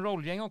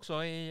rock'n'roll-gäng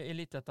också i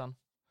elitettan.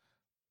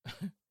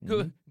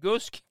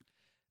 Gusk.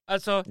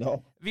 Alltså,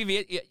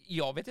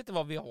 jag vet inte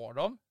vad vi har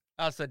dem.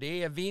 Alltså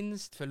det är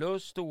vinst,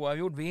 förlust,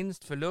 oavgjord,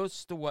 vinst,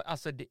 förlust.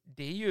 Alltså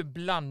det är ju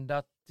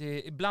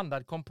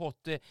blandad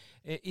kompott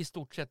i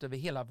stort sett över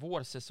hela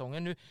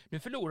vårsäsongen. Nu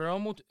förlorar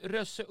de mot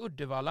Rösse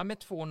Uddevalla med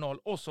 2-0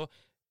 och så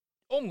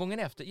omgången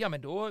efter, ja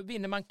men då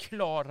vinner man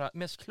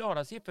mest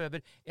klara siffror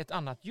över ett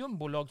annat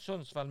jumbolag,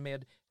 Sundsvall,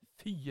 med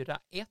 4-1.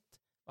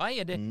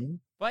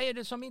 Vad är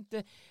det som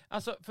inte,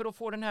 alltså för att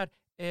få den här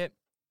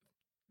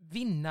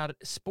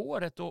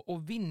vinnarspåret och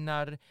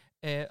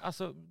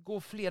alltså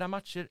gå flera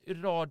matcher i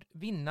rad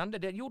vinnande,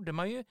 det gjorde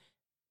man ju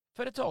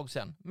för ett tag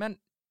sedan, men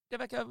det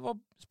verkar vara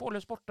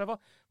spårlöst borta.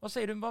 Vad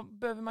säger du, vad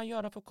behöver man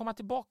göra för att komma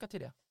tillbaka till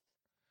det?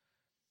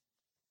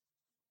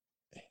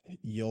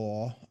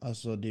 Ja,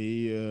 alltså det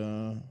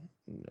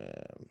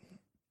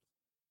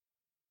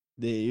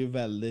är ju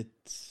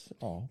väldigt,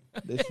 ja,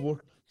 det är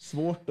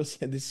svårt att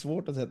se, det är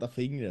svårt att sätta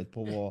fingret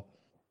på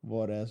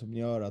vad det är som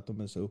gör att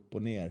de är så upp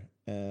och ner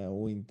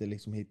och inte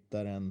liksom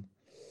hittar en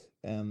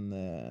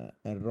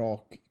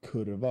rak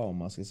kurva, om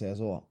man ska säga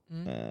så.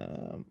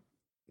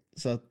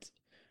 Så att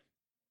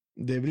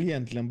det är väl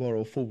egentligen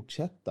bara att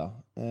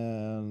fortsätta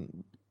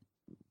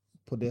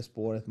på det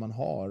spåret man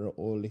har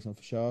och liksom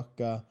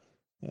försöka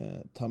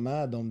ta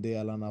med de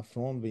delarna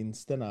från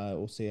vinsterna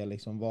och se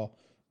liksom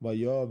vad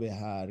gör vi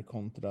här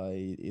kontra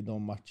i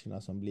de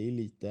matcherna som blir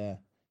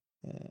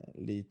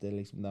lite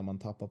liksom där man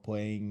tappar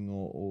poäng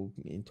och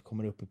inte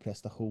kommer upp i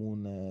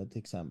prestation till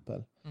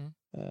exempel.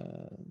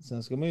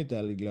 Sen ska man ju inte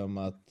heller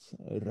glömma att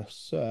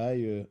Rösse är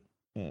ju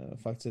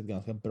faktiskt ett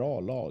ganska bra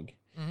lag.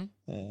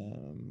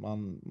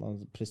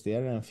 Man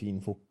presterar en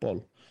fin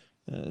fotboll.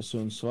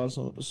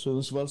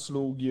 Sundsvall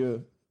slog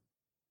ju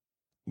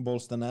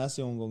Bollstanäs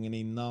i omgången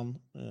innan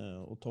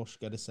och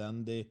torskade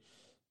sen. Det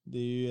är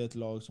ju ett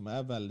lag som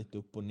är väldigt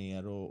upp och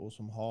ner och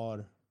som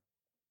har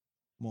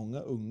många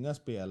unga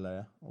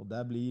spelare, och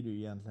där blir det ju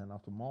egentligen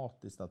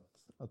automatiskt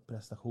att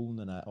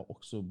prestationerna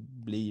också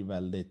blir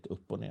väldigt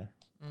upp och ner.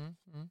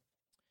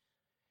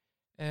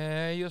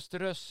 Just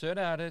Rösse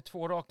där,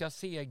 2 raka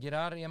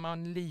segrar, är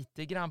man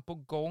lite grann på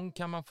gång,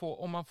 kan man få,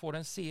 om man får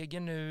en seger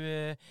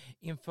nu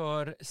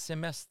inför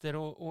semester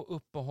och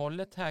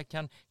uppehållet här,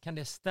 kan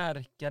det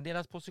stärka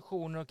deras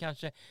positioner och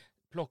kanske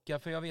plocka,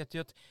 för jag vet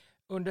ju att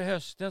under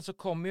hösten så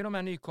kommer ju de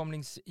här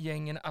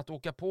nykomlingsgängen att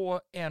åka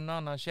på en och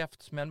annan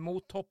käftsmäll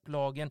mot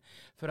topplagen,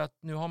 för att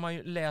nu har man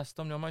ju läst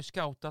dem, nu har man ju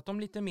scoutat dem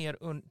lite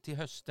mer till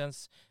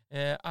höstens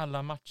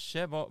alla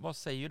matcher. Vad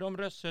säger du om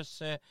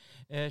Rösses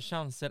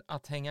chanser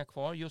att hänga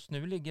kvar? Just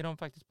nu ligger de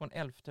faktiskt på en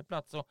 11:e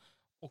plats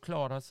och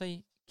klarar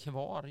sig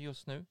kvar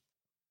just nu.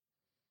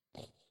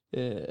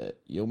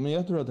 Jo, men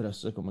jag tror att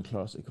Rösse kommer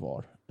klara sig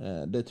kvar.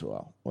 Det tror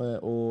jag.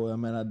 Och jag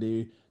menar,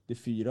 det är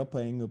 4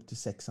 poäng upp till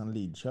 6:an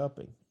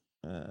Lidköping.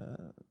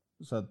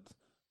 Så att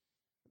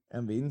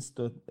en vinst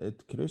och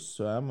ett kryss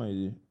så är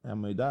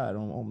man ju där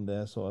om det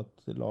är så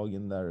att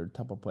lagen där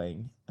tappar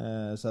poäng.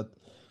 Så att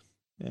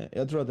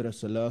jag tror att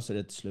Rösse löser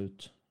det till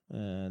slut.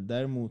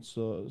 Däremot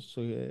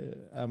så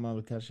är man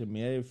väl kanske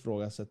mer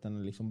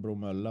ifrågasättande liksom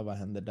Bromölla, vad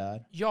händer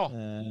där? Ja.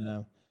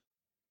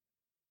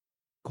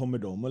 Kommer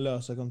de att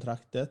lösa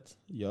kontraktet?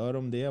 Gör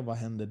de det? Vad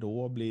händer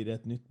då? Blir det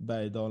ett nytt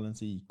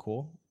Bergdalens IK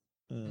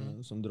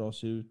som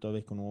dras ut av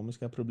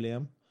ekonomiska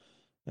problem?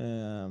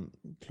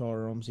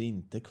 Klarar de sig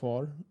inte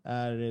kvar?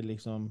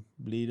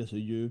 Blir det så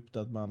djupt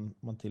att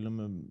man till och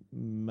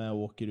med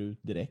åker ut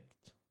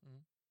direkt?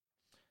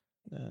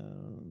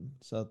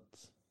 Så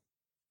att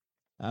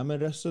men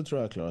Rösse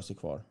tror jag klarar sig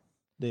kvar.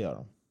 Det gör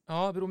de.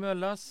 Ja,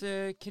 Bromöllas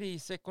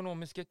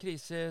ekonomiska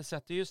kris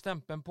sätter ju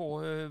stämpeln på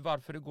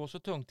varför det går så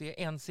tungt.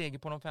 Det är en seger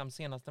på de 5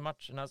 senaste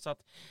matcherna, så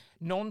att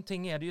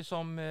någonting är det ju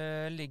som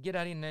ligger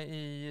där inne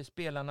i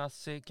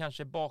spelarnas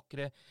kanske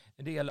bakre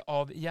del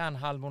av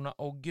hjärnhalvorna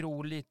och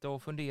gror lite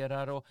och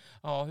funderar och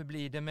hur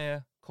blir det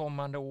med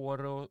kommande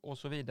år och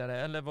så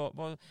vidare. Eller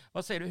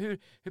vad säger du?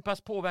 Hur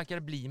pass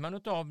påverkad blir man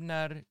utav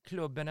när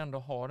klubben ändå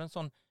har en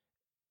sån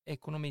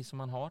ekonomi som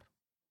man har?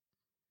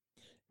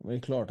 Det är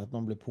klart att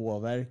man blir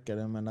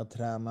påverkade, men att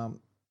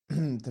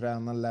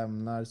träna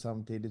lämnar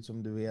samtidigt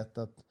som du vet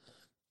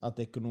att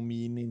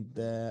ekonomin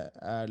inte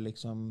är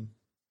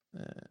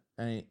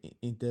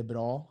inte är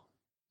bra.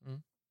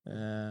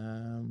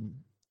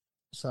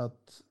 Så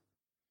att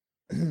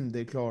det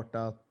är klart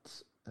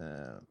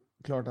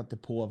att det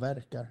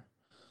påverkar.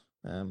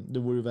 Det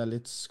vore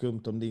väldigt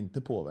skumt om det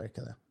inte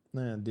påverkade.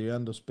 Det är ju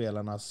ändå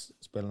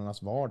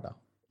spelarnas vardag.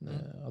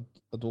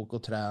 Att åka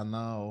och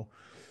träna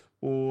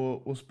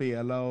och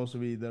spela och så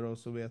vidare, och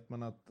så vet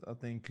man att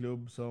det är en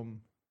klubb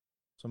som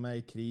är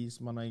i kris.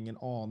 Man har ingen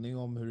aning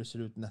om hur det ser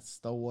ut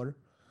nästa år.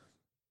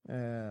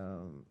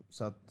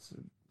 Så att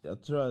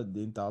jag tror att det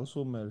är inte alls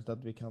omöjligt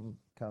att vi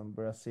kan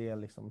börja se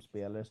liksom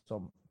spelare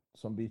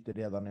som byter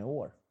redan i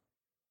år.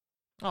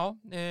 Ja,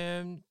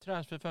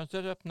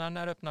 transferfönstret öppnar.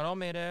 När öppnar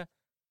de? Är det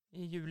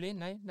i juli?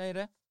 Nej, när är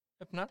det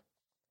öppnar?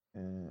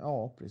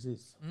 Ja,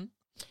 precis.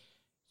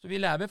 Så vi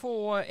lär väl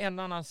få ett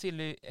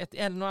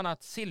och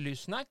annat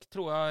Silly-snack,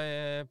 tror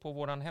jag, på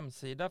våran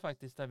hemsida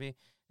faktiskt, där vi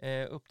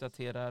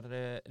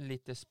uppdaterar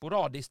lite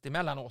sporadiskt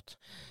emellanåt.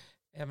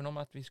 Även om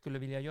att vi skulle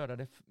vilja göra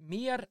det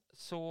mer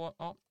så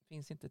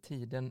finns inte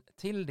tiden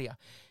till det.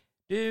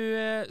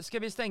 Du, ska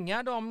vi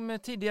stänga de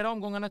tidigare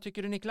omgångarna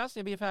tycker du Niklas?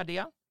 Är vi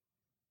färdiga?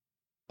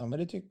 Ja, men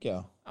det tycker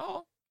jag.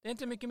 Ja, det är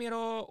inte mycket mer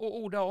att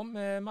orda om.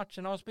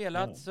 Matcherna har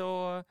spelats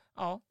så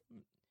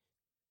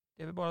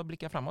det är väl bara att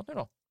blicka framåt nu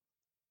då.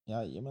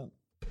 Jajamän.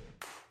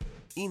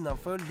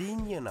 Innanför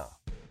linjerna.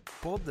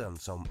 Podden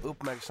som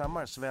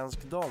uppmärksammar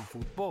svensk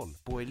damfotboll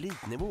på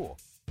elitnivå.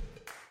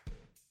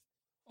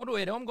 Och då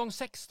är det omgång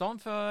 16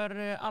 för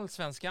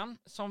Allsvenskan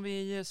som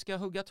vi ska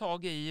hugga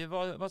tag i.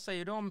 Vad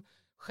säger du om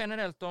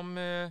generellt om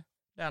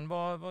den?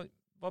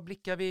 Vad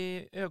blickar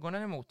vi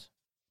ögonen emot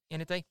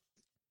enligt dig?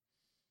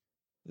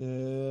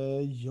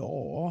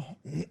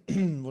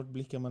 Vart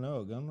blickar man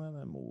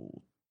ögonen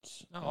emot?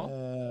 Ja,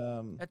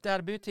 ett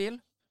derby till.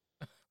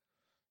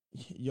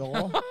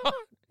 Ja.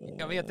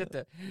 Jag vet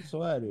inte.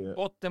 Så är det ju.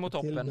 Botten mot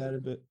toppen.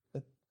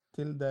 Ett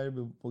till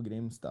derby på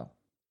Grimsta.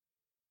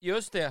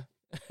 Just det.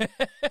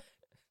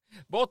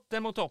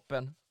 Botten mot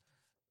toppen.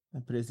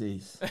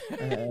 Precis.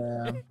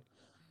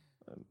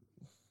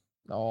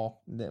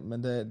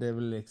 Men det är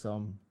väl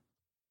liksom,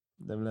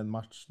 det är väl en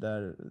match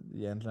där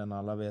egentligen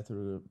alla vet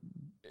hur det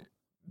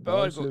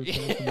bör gå.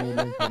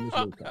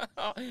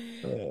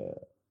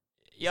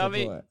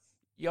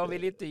 Jag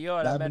vill inte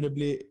göra. Nej, men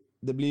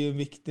det blir en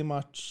viktig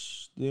match.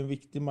 Det är en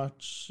viktig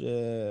match.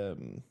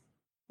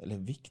 Eller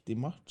viktig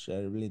match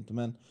är det väl inte,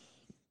 men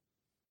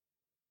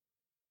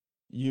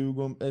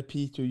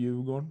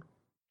Piteå-Djurgården.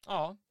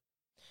 Ja.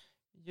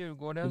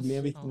 Djurgårdens. Det blir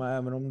en viktig match,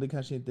 även om det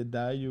kanske inte är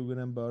där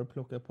Djurgården bör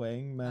plocka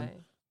poäng. Men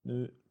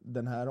nu,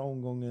 den här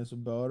omgången så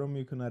bör de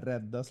ju kunna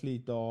räddas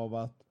lite av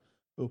att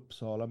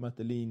Uppsala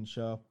möter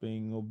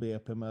Linköping och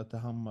BP möter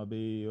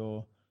Hammarby.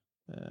 Och,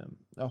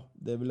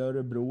 det är väl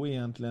Örebro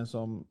egentligen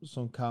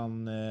som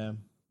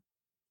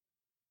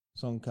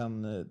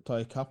kan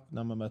ta ikapp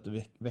när man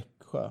möter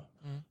Växjö.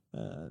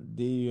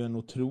 Det är ju en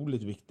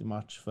otroligt viktig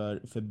match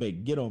för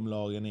bägge de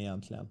lagen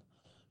egentligen.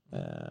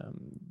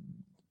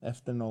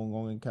 Efter någon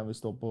gång kan vi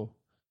stå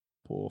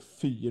på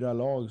 4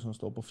 lag som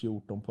står på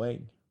 14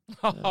 poäng.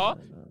 Ja,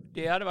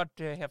 det hade varit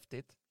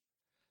häftigt.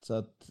 Så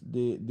att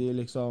det är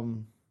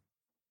liksom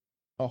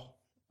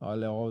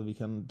vi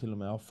kan till och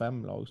med ha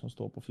 5 lag som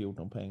står på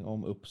 14 poäng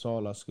om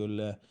Uppsala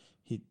skulle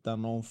hitta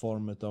någon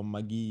form av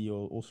magi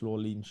och slå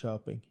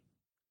Linköping.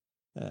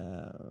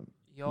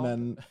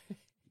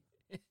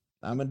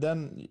 Men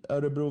den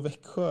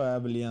Örebro-Växjö är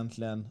väl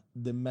egentligen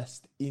det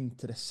mest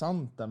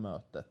intressanta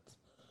mötet.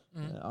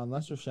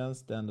 Annars så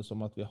känns det ändå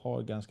som att vi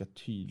har ganska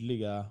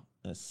tydliga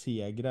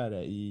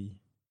segrare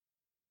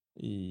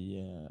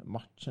i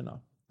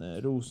matcherna.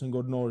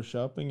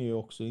 Rosengård-Norrköping är ju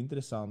också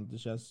intressant. Det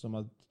känns som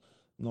att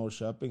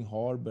Norrköping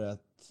har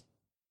börjat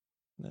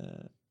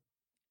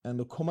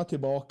ändå komma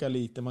tillbaka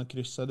lite. Man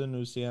kryssade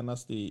nu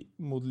senast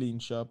mot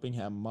Linköping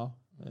hemma.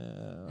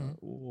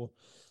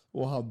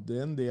 Och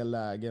hade en del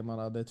läge. Man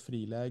hade ett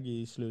friläge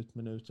i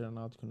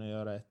slutminuterna att kunna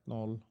göra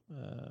 1-0.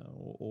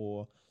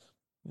 Och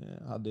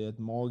hade ett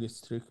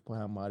magiskt tryck på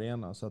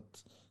hemmaarena. Så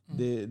att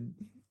det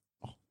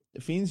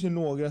finns ju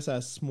några så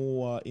här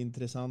små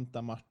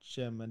intressanta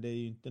matcher. Men det är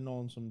ju inte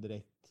någon som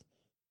direkt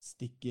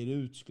sticker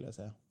ut skulle jag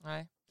säga.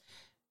 Nej.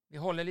 Vi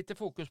håller lite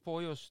fokus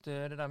på just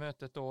det där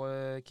mötet då,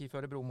 KIF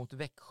Örebro mot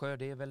Växjö.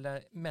 Det är väl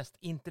det mest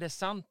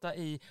intressanta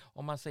i,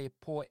 om man säger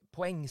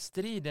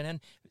poängstriden. En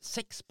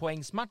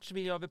 6-poängsmatch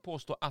vill jag väl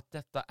påstå att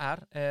detta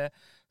är.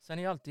 Sen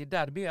är ju alltid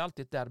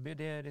ett derby.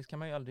 Det ska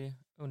man ju aldrig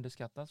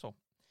underskatta så.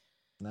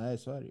 Nej,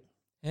 så är det ju.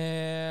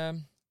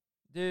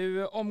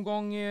 Du,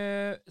 omgång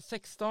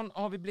 16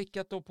 har vi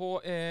blickat då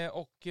på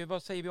och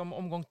vad säger vi om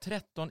omgång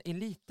 13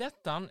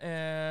 Elitettan?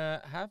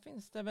 Här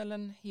finns det väl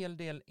en hel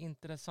del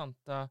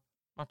intressanta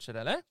matcher,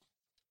 eller?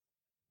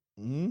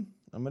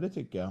 Ja, men det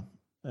tycker jag.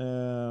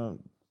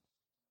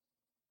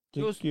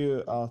 Tycker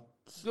ju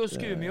att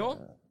Gusk-Umeå.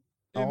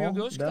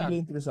 Umeå-Gusk den där. blir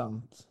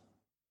intressant.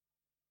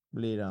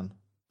 Blir den.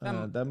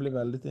 Den blir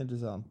väldigt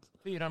intressant.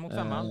 4 mot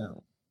 5.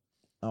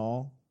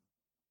 Ja,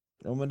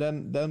 men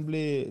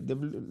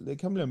det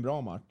kan bli en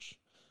bra match.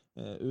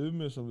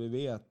 Umeå som vi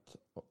vet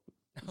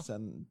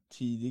sen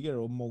tidigare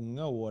och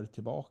många år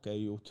tillbaka är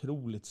ju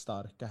otroligt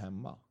starka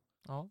hemma.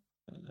 Ja.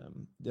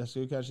 Jag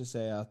skulle kanske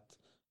säga att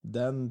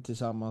den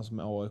tillsammans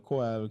med AIK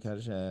är väl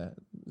kanske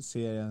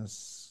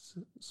seriens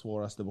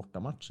svåraste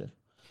bortamatcher.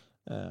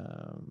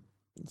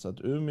 Så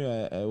att Umeå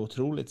är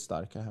otroligt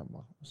starka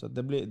hemma. Så att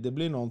det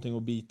blir någonting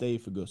att bita i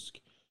för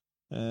Gusk.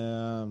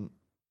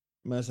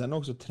 Men sen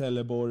också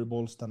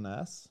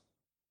Trelleborg-Bollstanäs.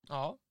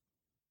 Ja.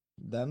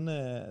 Den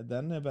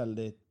är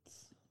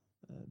väldigt,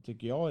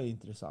 tycker jag är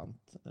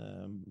intressant.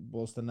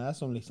 Bollstanäs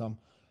som liksom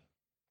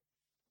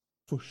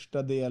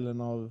första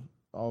delen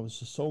av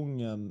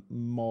säsongen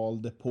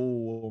malde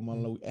på och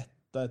man låg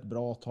ett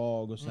bra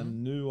tag och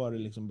sen nu har det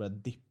liksom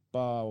börjat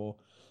dippa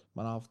och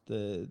man har haft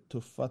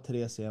tuffa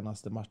 3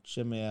 senaste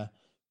matcher med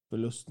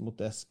förlust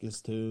mot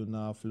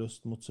Eskilstuna,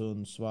 förlust mot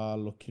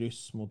Sundsvall och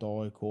kryss mot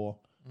AIK.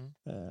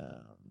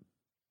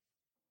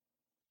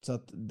 Så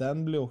att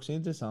den blir också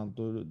intressant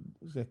och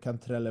kan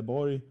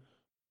Trelleborg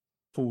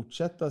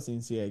fortsätta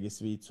sin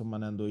segersvit som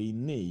man ändå är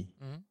inne i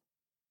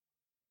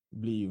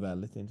blir ju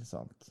väldigt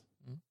intressant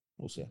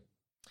att se.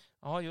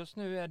 Ja, just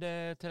nu är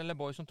det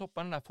Trelleborg som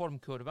toppar den här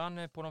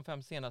formkurvan på de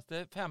 5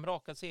 senaste. 5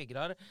 raka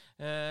segrar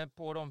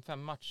på de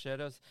 5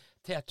 matcher.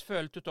 Tätt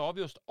följt av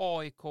just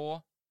AIK,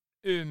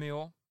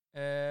 Umeå.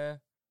 Det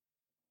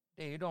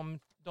är ju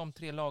de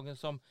 3 lagen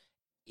som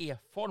är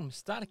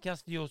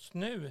formstarkast just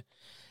nu.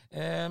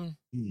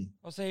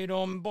 Vad säger du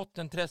om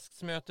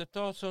bottenträsksmötet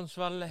då?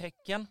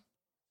 Sundsvall-Häcken?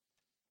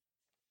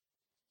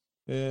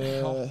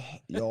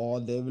 Ja,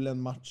 det är väl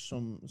en match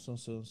som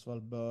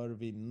Sundsvall bör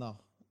vinna.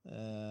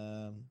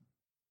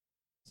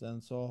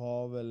 Sen så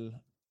har väl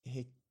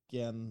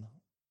Häcken,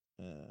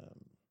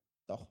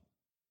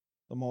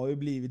 de har ju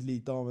blivit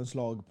lite av en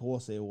slag på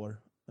sig i år.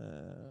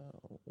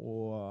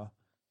 Och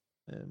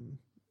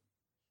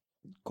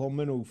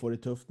kommer nog få det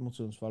tufft mot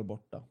Sundsvall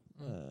borta.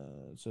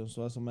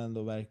 Sundsvall som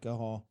ändå verkar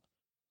ha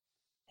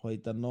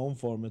hittat någon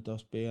form av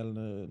spel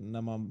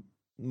när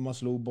man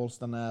slog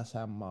Bollstanäs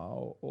hemma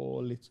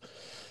och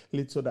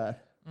lite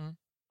sådär.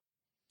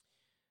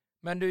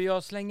 Men du,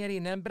 jag slänger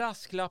in en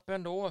brasklapp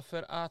ändå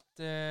för att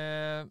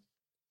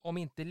om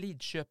inte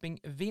Lidköping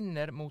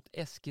vinner mot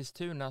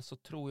Eskilstuna så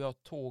tror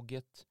jag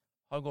tåget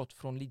har gått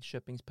från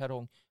Lidköpings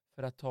perrong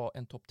för att ta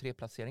en topp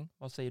 3-placering.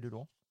 Vad säger du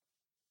då?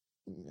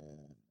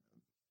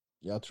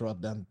 Jag tror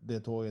att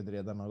det tåget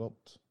redan har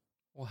gått.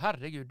 Åh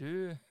herregud,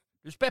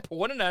 du spär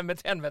på den där med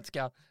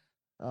tändvätska.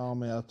 Ja,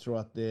 men jag tror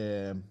att det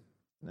är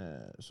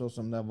så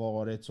som det har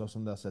varit, så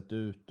som det har sett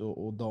ut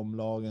och de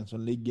lagen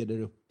som ligger där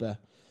uppe,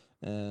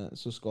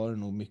 så ska det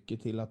nog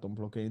mycket till att de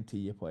plockar in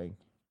 10 poäng.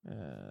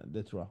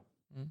 Det tror jag.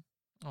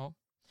 Ja.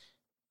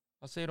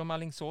 Vad säger du om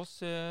Alingsås?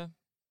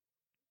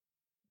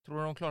 Tror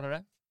du de klarar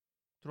det?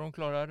 Tror de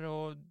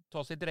klarar att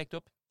ta sig direkt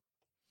upp?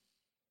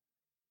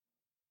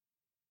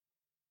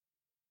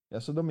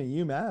 Ja, så de är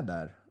ju med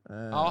där.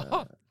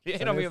 Ja,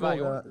 det är de ju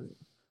varje år.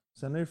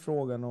 Sen är det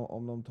frågan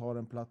om de tar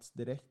en plats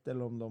direkt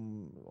eller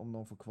om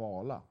de får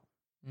kvala.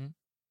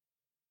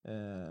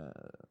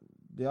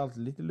 Det är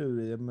alltid lite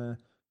lurigt, men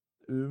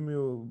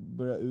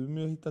börjar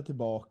Umeå hitta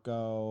tillbaka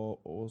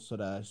och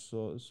sådär,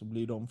 så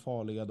blir de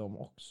farliga de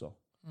också.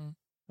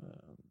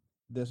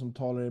 Det som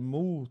talar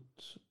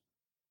emot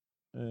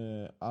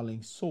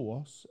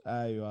Alingsås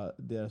är ju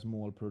deras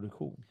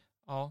målproduktion.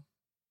 Ja.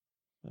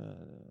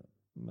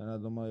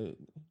 Men de har ju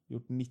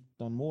gjort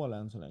 19 mål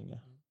än så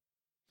länge.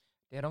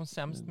 Det är de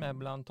sämst med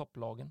bland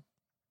topplagen.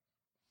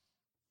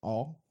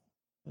 Ja,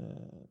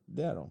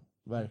 det är de.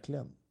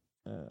 Verkligen.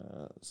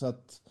 Så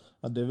att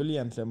det är väl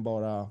egentligen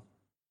bara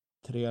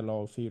 4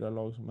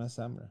 lag som är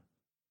sämre.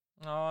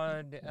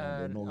 Ja, det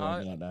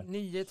är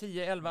 9,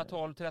 10, 11,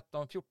 12,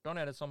 13, 14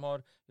 är det som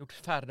har gjort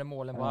färre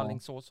mål än vad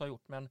Alingsås har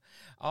gjort. Men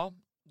ja,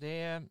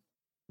 det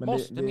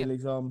måste det är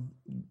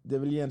liksom, det är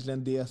väl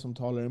egentligen det som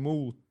talar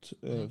emot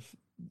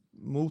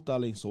mot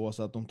Alingsås,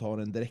 att de tar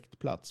en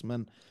direktplats.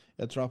 Men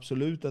jag tror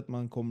absolut att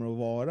man kommer att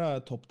vara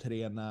topp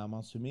 3 när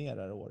man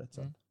summerar året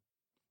sen.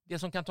 Det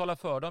som kan tala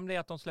för dem är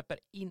att de släpper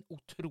in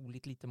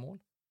otroligt lite mål.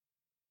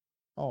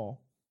 Ja,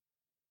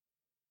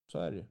 så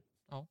är det.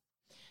 Ja.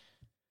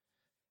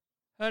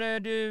 Hörru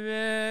du,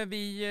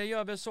 vi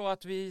gör väl så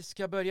att vi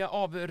ska börja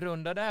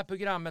avrunda det här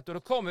programmet och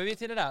då kommer vi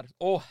till det där.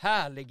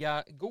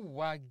 Härliga,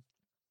 goa,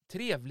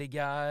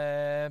 trevliga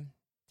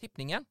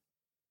tippningen.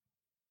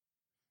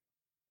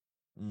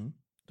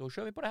 Då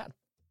kör vi på det här.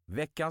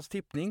 Veckans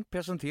tippning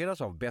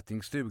presenteras av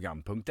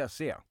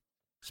bettingstugan.se.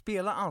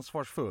 Spela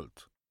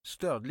ansvarsfullt.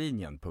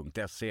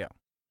 Stödlinjen.se.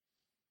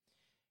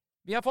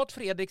 Vi har fått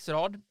Fredriks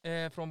rad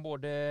från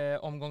både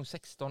omgång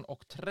 16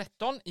 och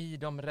 13 i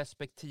de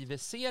respektive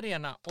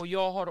serierna. Och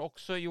jag har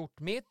också gjort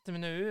mitt.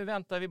 Nu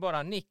väntar vi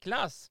bara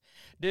Niklas.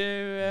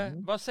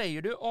 Du, vad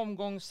säger du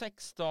omgång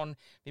 16?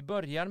 Vi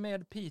börjar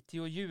med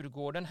Piteå och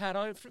Djurgården. Här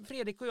har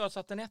Fredrik och jag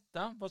satt en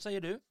etta. Vad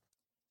säger du?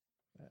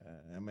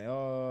 Men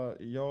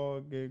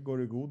jag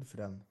går i god för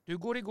den. Du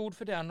går i god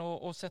för den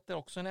och sätter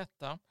också en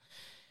etta.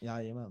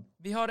 Jajamän.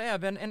 Vi har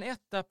även en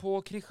etta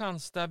på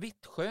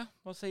Kristianstad-Vittsjö.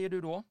 Vad säger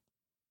du då?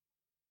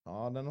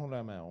 Ja, den håller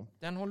jag med om.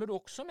 Den håller du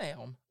också med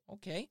om?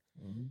 Okej.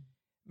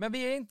 Men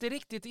vi är inte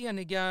riktigt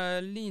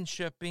eniga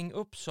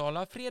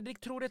Linköping-Uppsala. Fredrik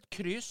tror ett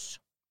kryss.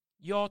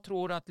 Jag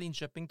tror att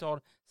Linköping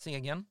tar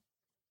segern.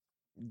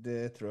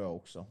 Det tror jag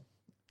också.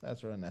 Jag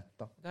tror en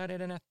etta. Där är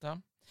den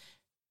etta.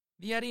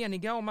 Vi är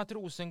eniga om att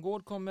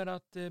Rosengård kommer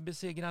att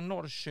besegra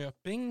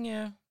Norrköping.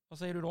 Vad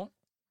säger du då?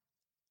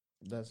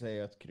 Där säger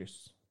jag ett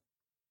kryss.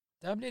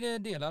 Där blir det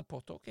delad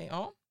pott. Okej,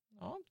 ja.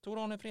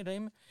 Tor-Arne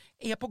Fredheim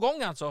är på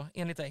gång alltså,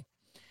 enligt dig.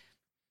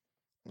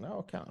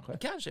 Ja, kanske.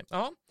 Kanske,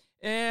 ja.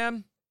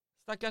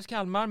 Stackars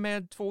Kalmar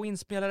med 2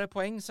 inspelade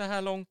poäng så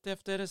här långt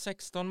efter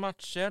 16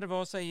 matcher.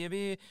 Vad säger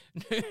vi?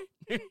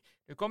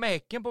 Nu kommer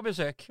Häcken på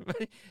besök.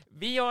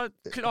 Vi har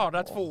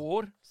klarat 2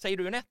 år. Säger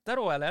du en etta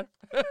då, eller?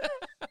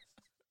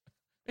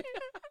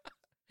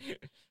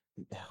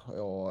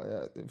 Ja,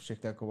 jag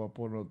försökte komma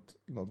på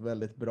något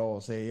väldigt bra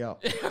att säga.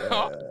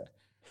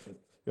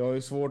 Jag har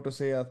ju svårt att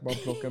säga att man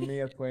plockar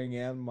mer poäng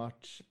i en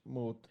match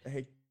mot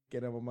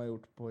Häcken än vad man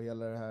gjort på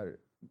hela det här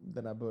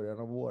den här början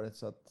av året,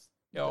 så att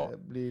Ja. det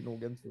blir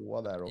nog en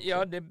 2 där också.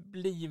 Ja, det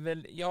blir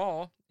väl,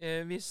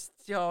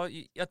 visst,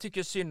 jag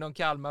tycker synd om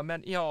Kalmar,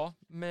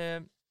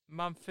 men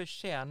man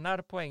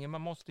förtjänar poängen.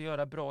 Man måste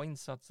göra bra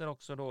insatser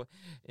också då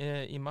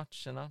i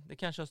matcherna. Det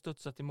kanske har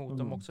studsat emot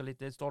dem också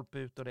lite, stolpe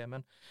ut och det,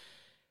 men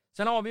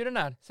sen har vi ju den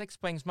här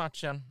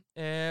 6-poängsmatchen.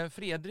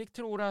 Fredrik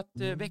tror att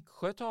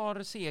Växjö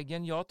tar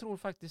segern. Jag tror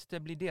faktiskt det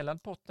blir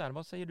delad pott där.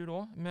 Vad säger du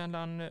då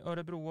mellan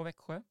Örebro och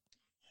Växjö?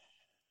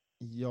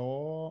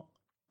 Ja,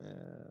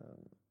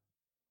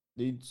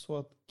 det är inte så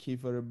att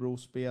KIF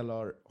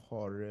Örebro-spelare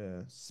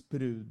har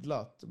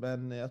sprudlat,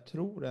 men jag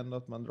tror ändå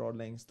att man drar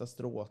längsta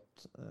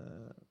strået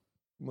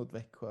mot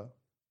Växjö.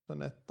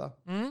 En 1.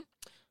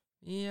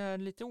 Vi är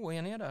lite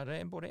oeniga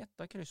där, både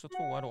 1, kryss och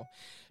 2 då.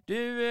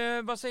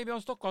 Du, vad säger vi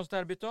om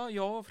Stockholmsderbyt då?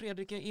 Jag och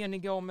Fredrik är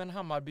eniga om en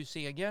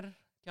Hammarby-seger.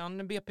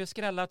 Kan BP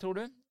skrälla, tror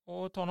du,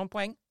 och ta någon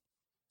poäng?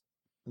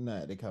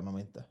 Nej, det kan de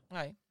inte.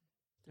 Nej,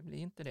 det blir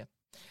inte det.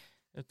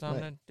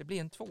 Utan det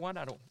blir en 2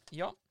 där då.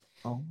 Ja.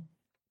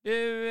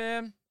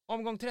 Du,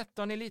 omgång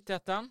 13 i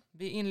Elitettan.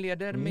 Vi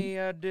inleder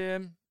med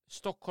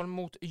Stockholm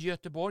mot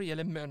Göteborg,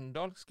 eller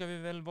Mölndal ska vi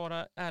väl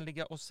vara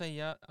ärliga och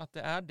säga att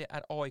det är. Det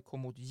är AIK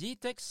mot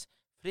Jitex.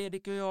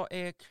 Fredrik och jag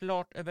är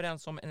klart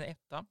överens om en 1.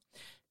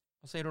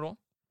 Vad säger du då?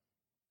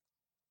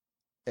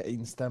 Jag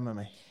instämmer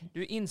mig.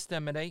 Du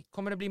instämmer dig.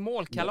 Kommer det bli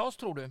målkalas,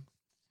 tror du?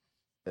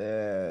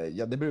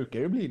 Ja, det brukar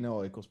ju bli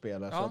när AIK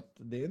spelar, Ja. så att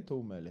det är inte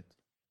omöjligt.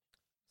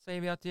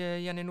 Säger vi att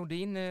Jenny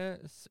Nordin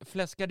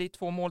fläskar dit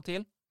 2 mål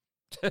till?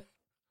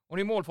 Och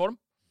i målform?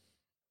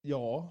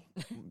 Ja,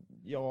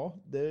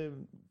 det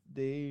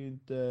är ju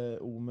inte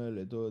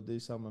omöjligt, och det är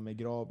samma med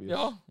Gravius.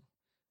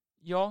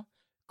 Ja.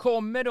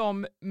 Kommer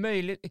de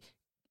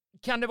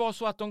kan det vara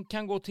så att de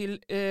kan gå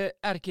till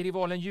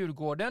ärkerivalen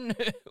Djurgården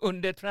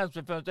under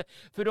transferfönstret?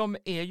 För de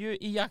är ju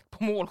i jakt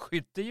på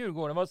målskytte,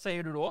 Djurgården. Vad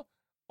säger du då?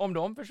 Om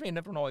de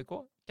försvinner från AIK?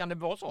 Kan det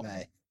vara så?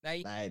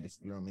 Nej, det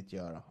skulle de inte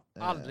göra.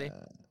 Aldrig.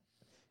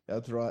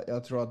 Jag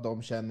tror att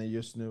de känner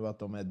just nu att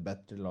de är ett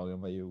bättre lag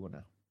än vad Djurgården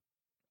är.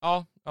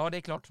 Ja, det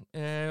är klart.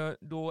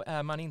 Då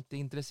är man inte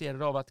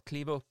intresserad av att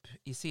kliva upp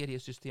i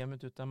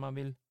seriesystemet, utan man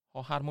vill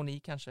ha harmoni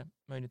kanske,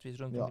 möjligtvis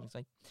runt omkring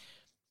sig.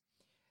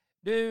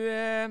 Du,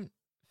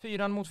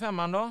 4 mot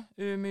 5 då.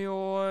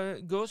 Umeå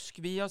Gusk.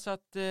 Vi har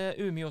satt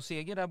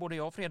Umeå-seger där, både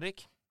jag och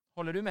Fredrik.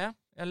 Håller du med,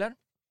 eller?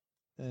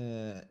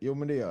 Jo,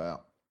 men det gör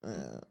jag.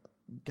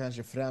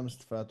 Kanske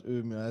främst för att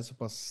Umeå är så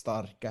pass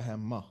starka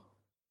hemma.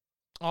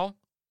 Ja.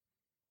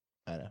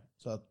 Är det.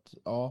 Så att,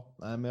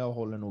 men jag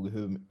håller nog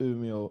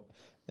Umeå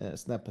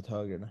snäppet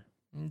högre där.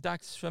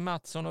 Dags för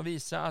Mattsson att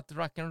visa att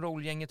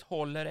rock'n'roll-gänget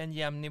håller en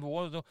jämn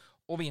nivå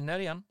och vinner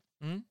igen.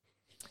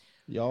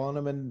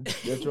 Ja, men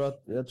jag tror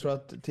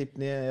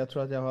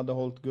att jag hade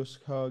hållit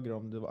Gusk högre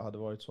om det hade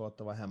varit så att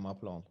det var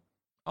hemmaplan.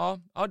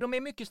 Ja, de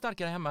är mycket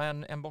starkare hemma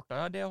än borta.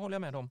 Ja, det håller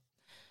jag med om.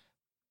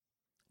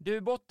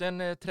 Du,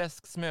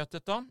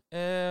 bottenträsksmötet då.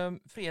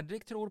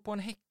 Fredrik tror på en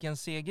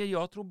Häckenseger.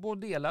 Jag tror på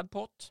delad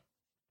pott.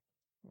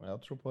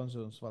 Jag tror på en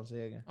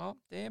Sundsvallsseger. Ja,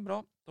 det är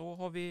bra. Då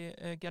har vi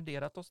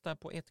garderat oss där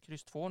på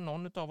 1-2.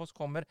 Någon av oss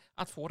kommer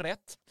att få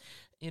rätt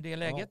i det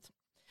läget.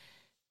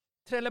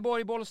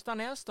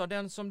 Trelleborg-Bollstanäs då,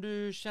 den som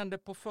du kände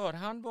på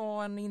förhand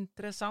var en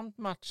intressant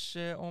match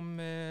om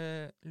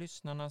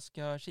lyssnarna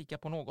ska kika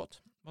på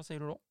något. Vad säger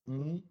du då?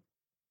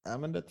 Ja,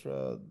 men det tror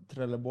jag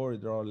Trelleborg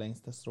drar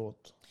längsta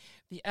strået.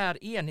 Vi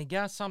är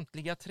eniga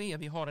samtliga 3.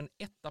 Vi har en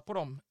 1 på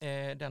dem,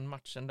 den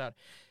matchen där.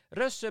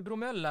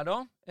 Rösse-Bromölla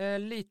då?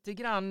 Lite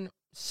grann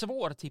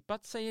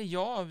svårtippat säger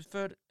jag,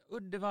 för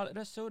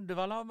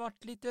Rösse-Uddevalla har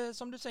varit lite,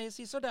 som du säger,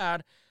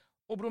 sisådär.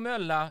 Och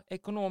Bromölla,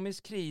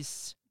 ekonomisk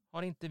kris,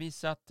 har inte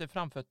visat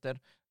framfötter.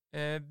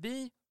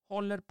 Vi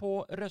håller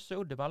på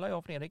Rösse-Uddevalla, jag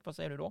och Fredrik. Vad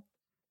säger du då?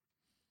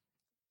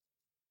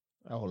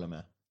 Jag håller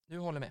med. Du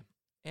håller med.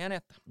 En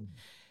 1.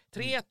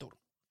 3 ettor.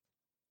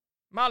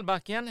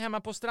 Malbacken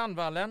hemma på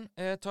Strandvallen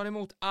tar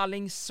emot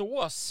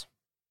Alingsås.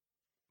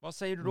 Vad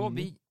säger du då?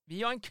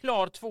 Vi har en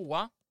klar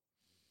 2.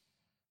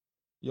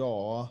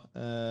 Ja,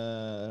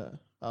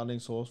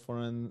 Alingsås får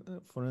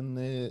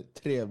en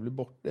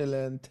trevlig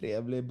en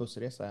trevlig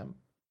bussresa hem.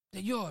 Det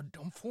gör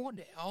de, får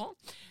det, ja.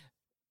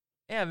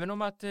 Även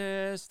om att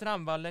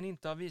Strandvallen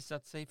inte har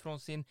visat sig från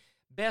sin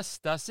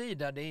bästa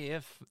sida. Det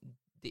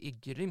är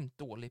grymt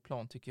dålig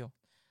plan, tycker jag.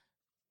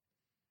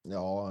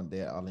 Ja,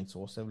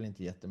 Alingsås är väl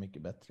inte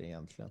jättemycket bättre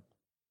egentligen.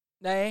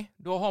 Nej,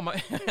 då har man...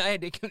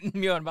 Nej,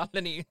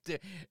 Mjörnvallen är ju inte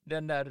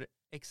den där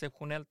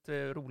exceptionellt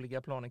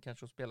roliga planen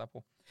kanske att spela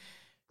på.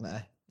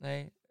 Nej.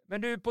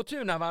 Men du, på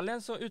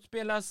Tunavallen så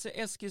utspelas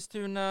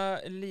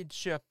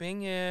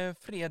Eskilstuna-Lidköping.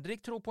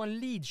 Fredrik tror på en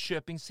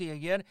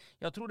Lidköping-seger.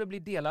 Jag tror det blir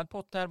delad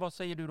pott här. Vad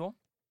säger du då?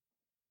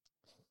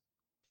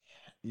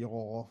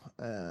 Ja,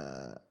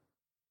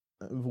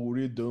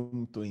 vore ju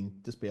dumt att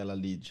inte spela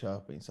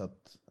Lidköping, så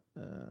att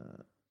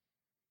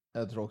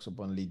jag tror också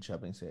på en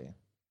Lidköping-seger.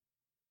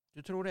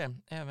 Du tror det?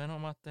 Även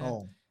om att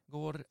det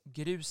går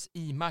grus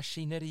i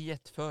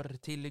maskineriet för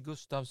till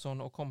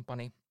Gustafsson och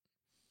kompani.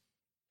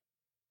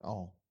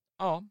 Ja.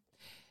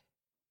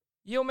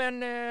 Jo, men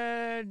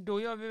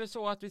då gör vi väl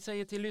så att vi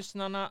säger till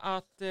lyssnarna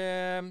att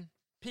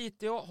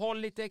Piteå, håll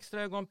lite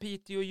extra ögon.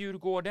 Piteå och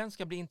Djurgården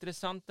ska bli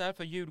intressant där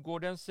för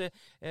Djurgårdens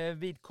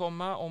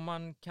vidkomma, om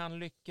man kan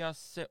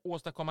lyckas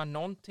åstadkomma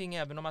någonting,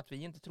 även om att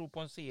vi inte tror på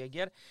en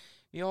seger.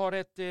 Vi har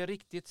ett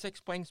riktigt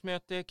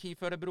 6-poängsmöte,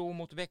 KIF Örebro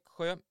mot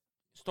Växjö.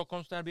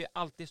 Stockholmsderby är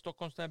alltid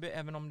Stockholmsderby,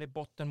 även om det är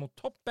botten mot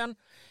toppen.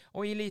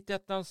 Och i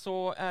Elitettan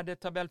så är det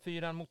tabell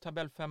 4 mot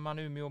tabell 5,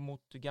 Umeå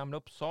mot Gamla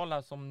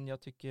Uppsala, som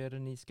jag tycker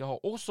ni ska ha.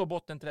 Och så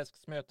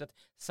Bottenträsksmötet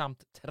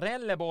samt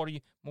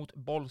Trelleborg mot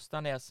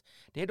Bollstanäs.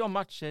 Det är de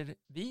matcher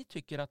vi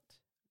tycker att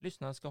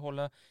lyssnarna ska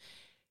hålla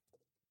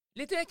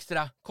lite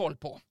extra koll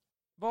på.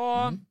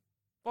 Vad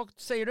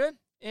säger du?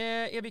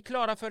 Är vi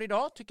klara för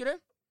idag, tycker du?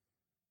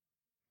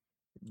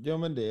 Ja,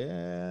 men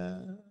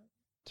det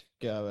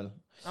tycker jag väl.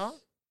 Ja.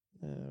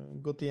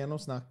 Gått igenom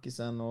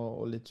snackisen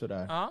och lite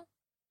sådär. Ja,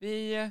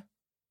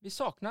 vi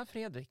saknar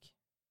Fredrik.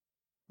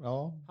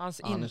 Ja,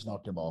 han är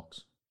snart tillbaks.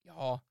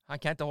 Ja, han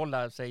kan inte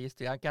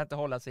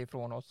hålla sig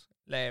ifrån oss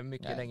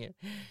mycket längre.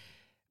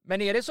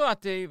 Men är det så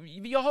att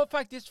jag har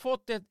faktiskt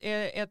fått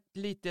ett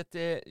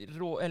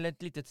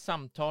litet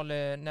samtal,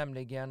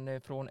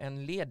 nämligen från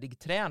en ledig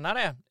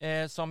tränare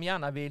som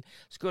gärna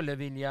skulle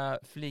vilja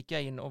flika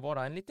in och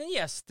vara en liten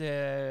gäst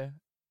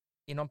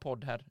inom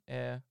podd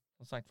här.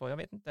 Som sagt var, jag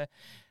vet inte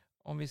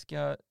om vi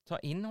ska ta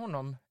in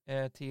honom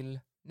till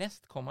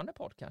nästkommande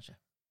podd kanske.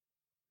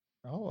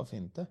 Ja, varför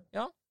inte?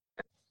 Ja,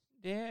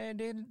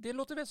 det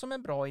låter väl som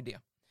en bra idé.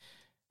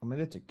 Ja, men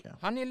det tycker jag.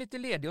 Han är lite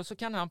ledig och så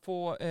kan han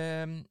få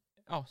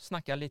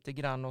snacka lite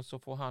grann, och så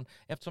får han,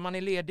 eftersom han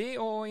är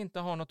ledig och inte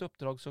har något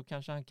uppdrag, så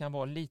kanske han kan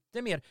vara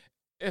lite mer,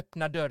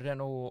 öppna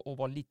dörren och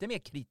vara lite mer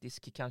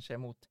kritisk kanske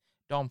mot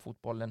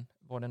damfotbollen,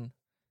 vad den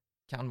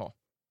kan vara.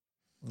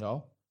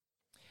 Ja.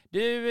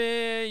 Du,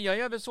 jag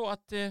gör väl så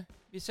att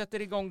vi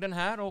sätter igång den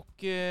här och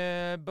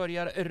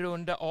börjar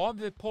runda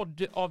av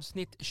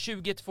poddavsnitt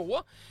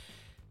 22.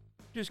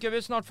 Du ska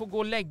väl snart få gå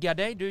och lägga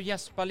dig. Du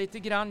gäspar lite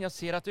grann. Jag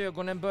ser att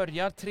ögonen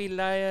börjar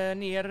trilla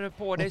ner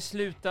på dig.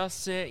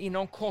 Slutas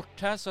inom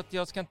kort här, så att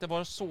jag ska inte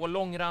vara så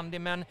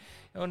långrandig. Men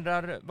jag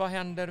undrar, vad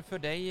händer för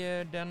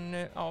dig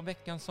den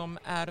veckan som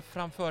är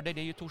framför dig?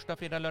 Det är ju torsdag,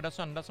 fredag, lördag,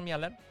 söndag som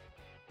gäller.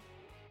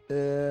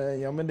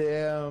 Ja, men det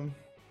är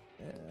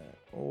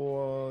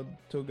och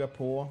tugga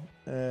på,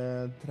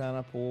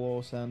 träna på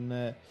och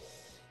sen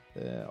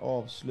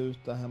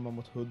avsluta hemma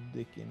mot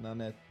Hudik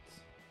innan ett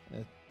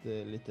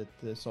litet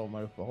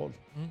sommaruppehåll.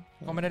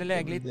 Kommer det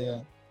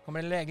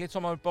lägligt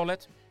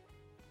sommaruppehållet?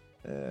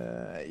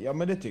 Ja,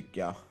 men det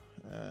tycker jag.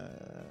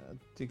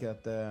 Tycker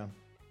att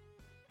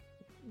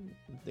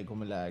det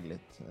kommer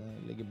lägligt.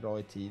 Ligger bra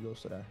i tid och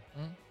sådär.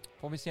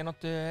 Får vi se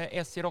något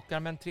S i rockar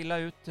men trilla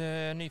ut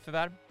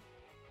nyförvärv?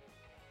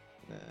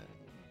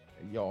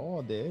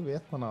 Ja, det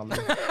vet man aldrig.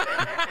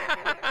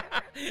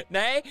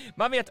 Nej,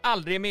 man vet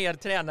aldrig mer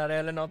tränare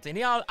eller någonting.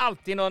 Ni har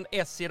alltid någon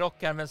S i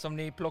rockärmen som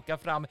ni plockar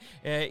fram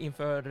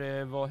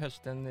inför vad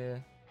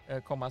hösten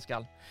komma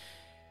skall.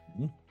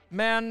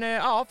 Men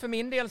för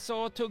min del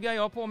så tuggar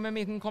jag på med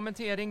min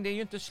kommentering. Det är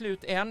ju inte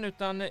slut än,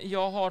 utan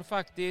jag har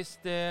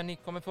faktiskt, ni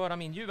kommer föra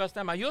min ljuva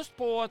stämma just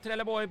på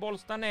Trelleborg,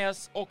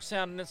 Bollstanäs, och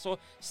sen så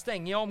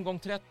stänger jag omgång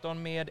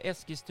 13 med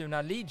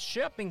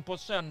Eskilstuna-Lidköping på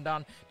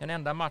söndagen, den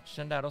enda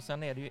matchen där, och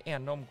sen är det ju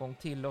en omgång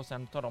till och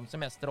sen tar de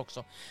semester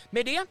också.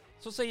 Med det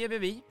så säger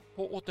vi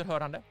på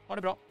återhörande. Ha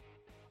det bra.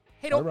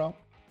 Hej då! Ha det bra.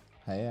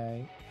 Hej,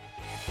 hej.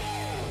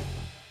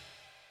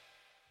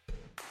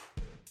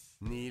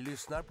 Ni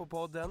lyssnar på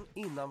podden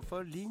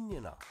Innanför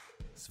linjerna.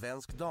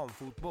 Svensk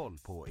damfotboll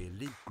på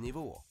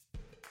elitnivå.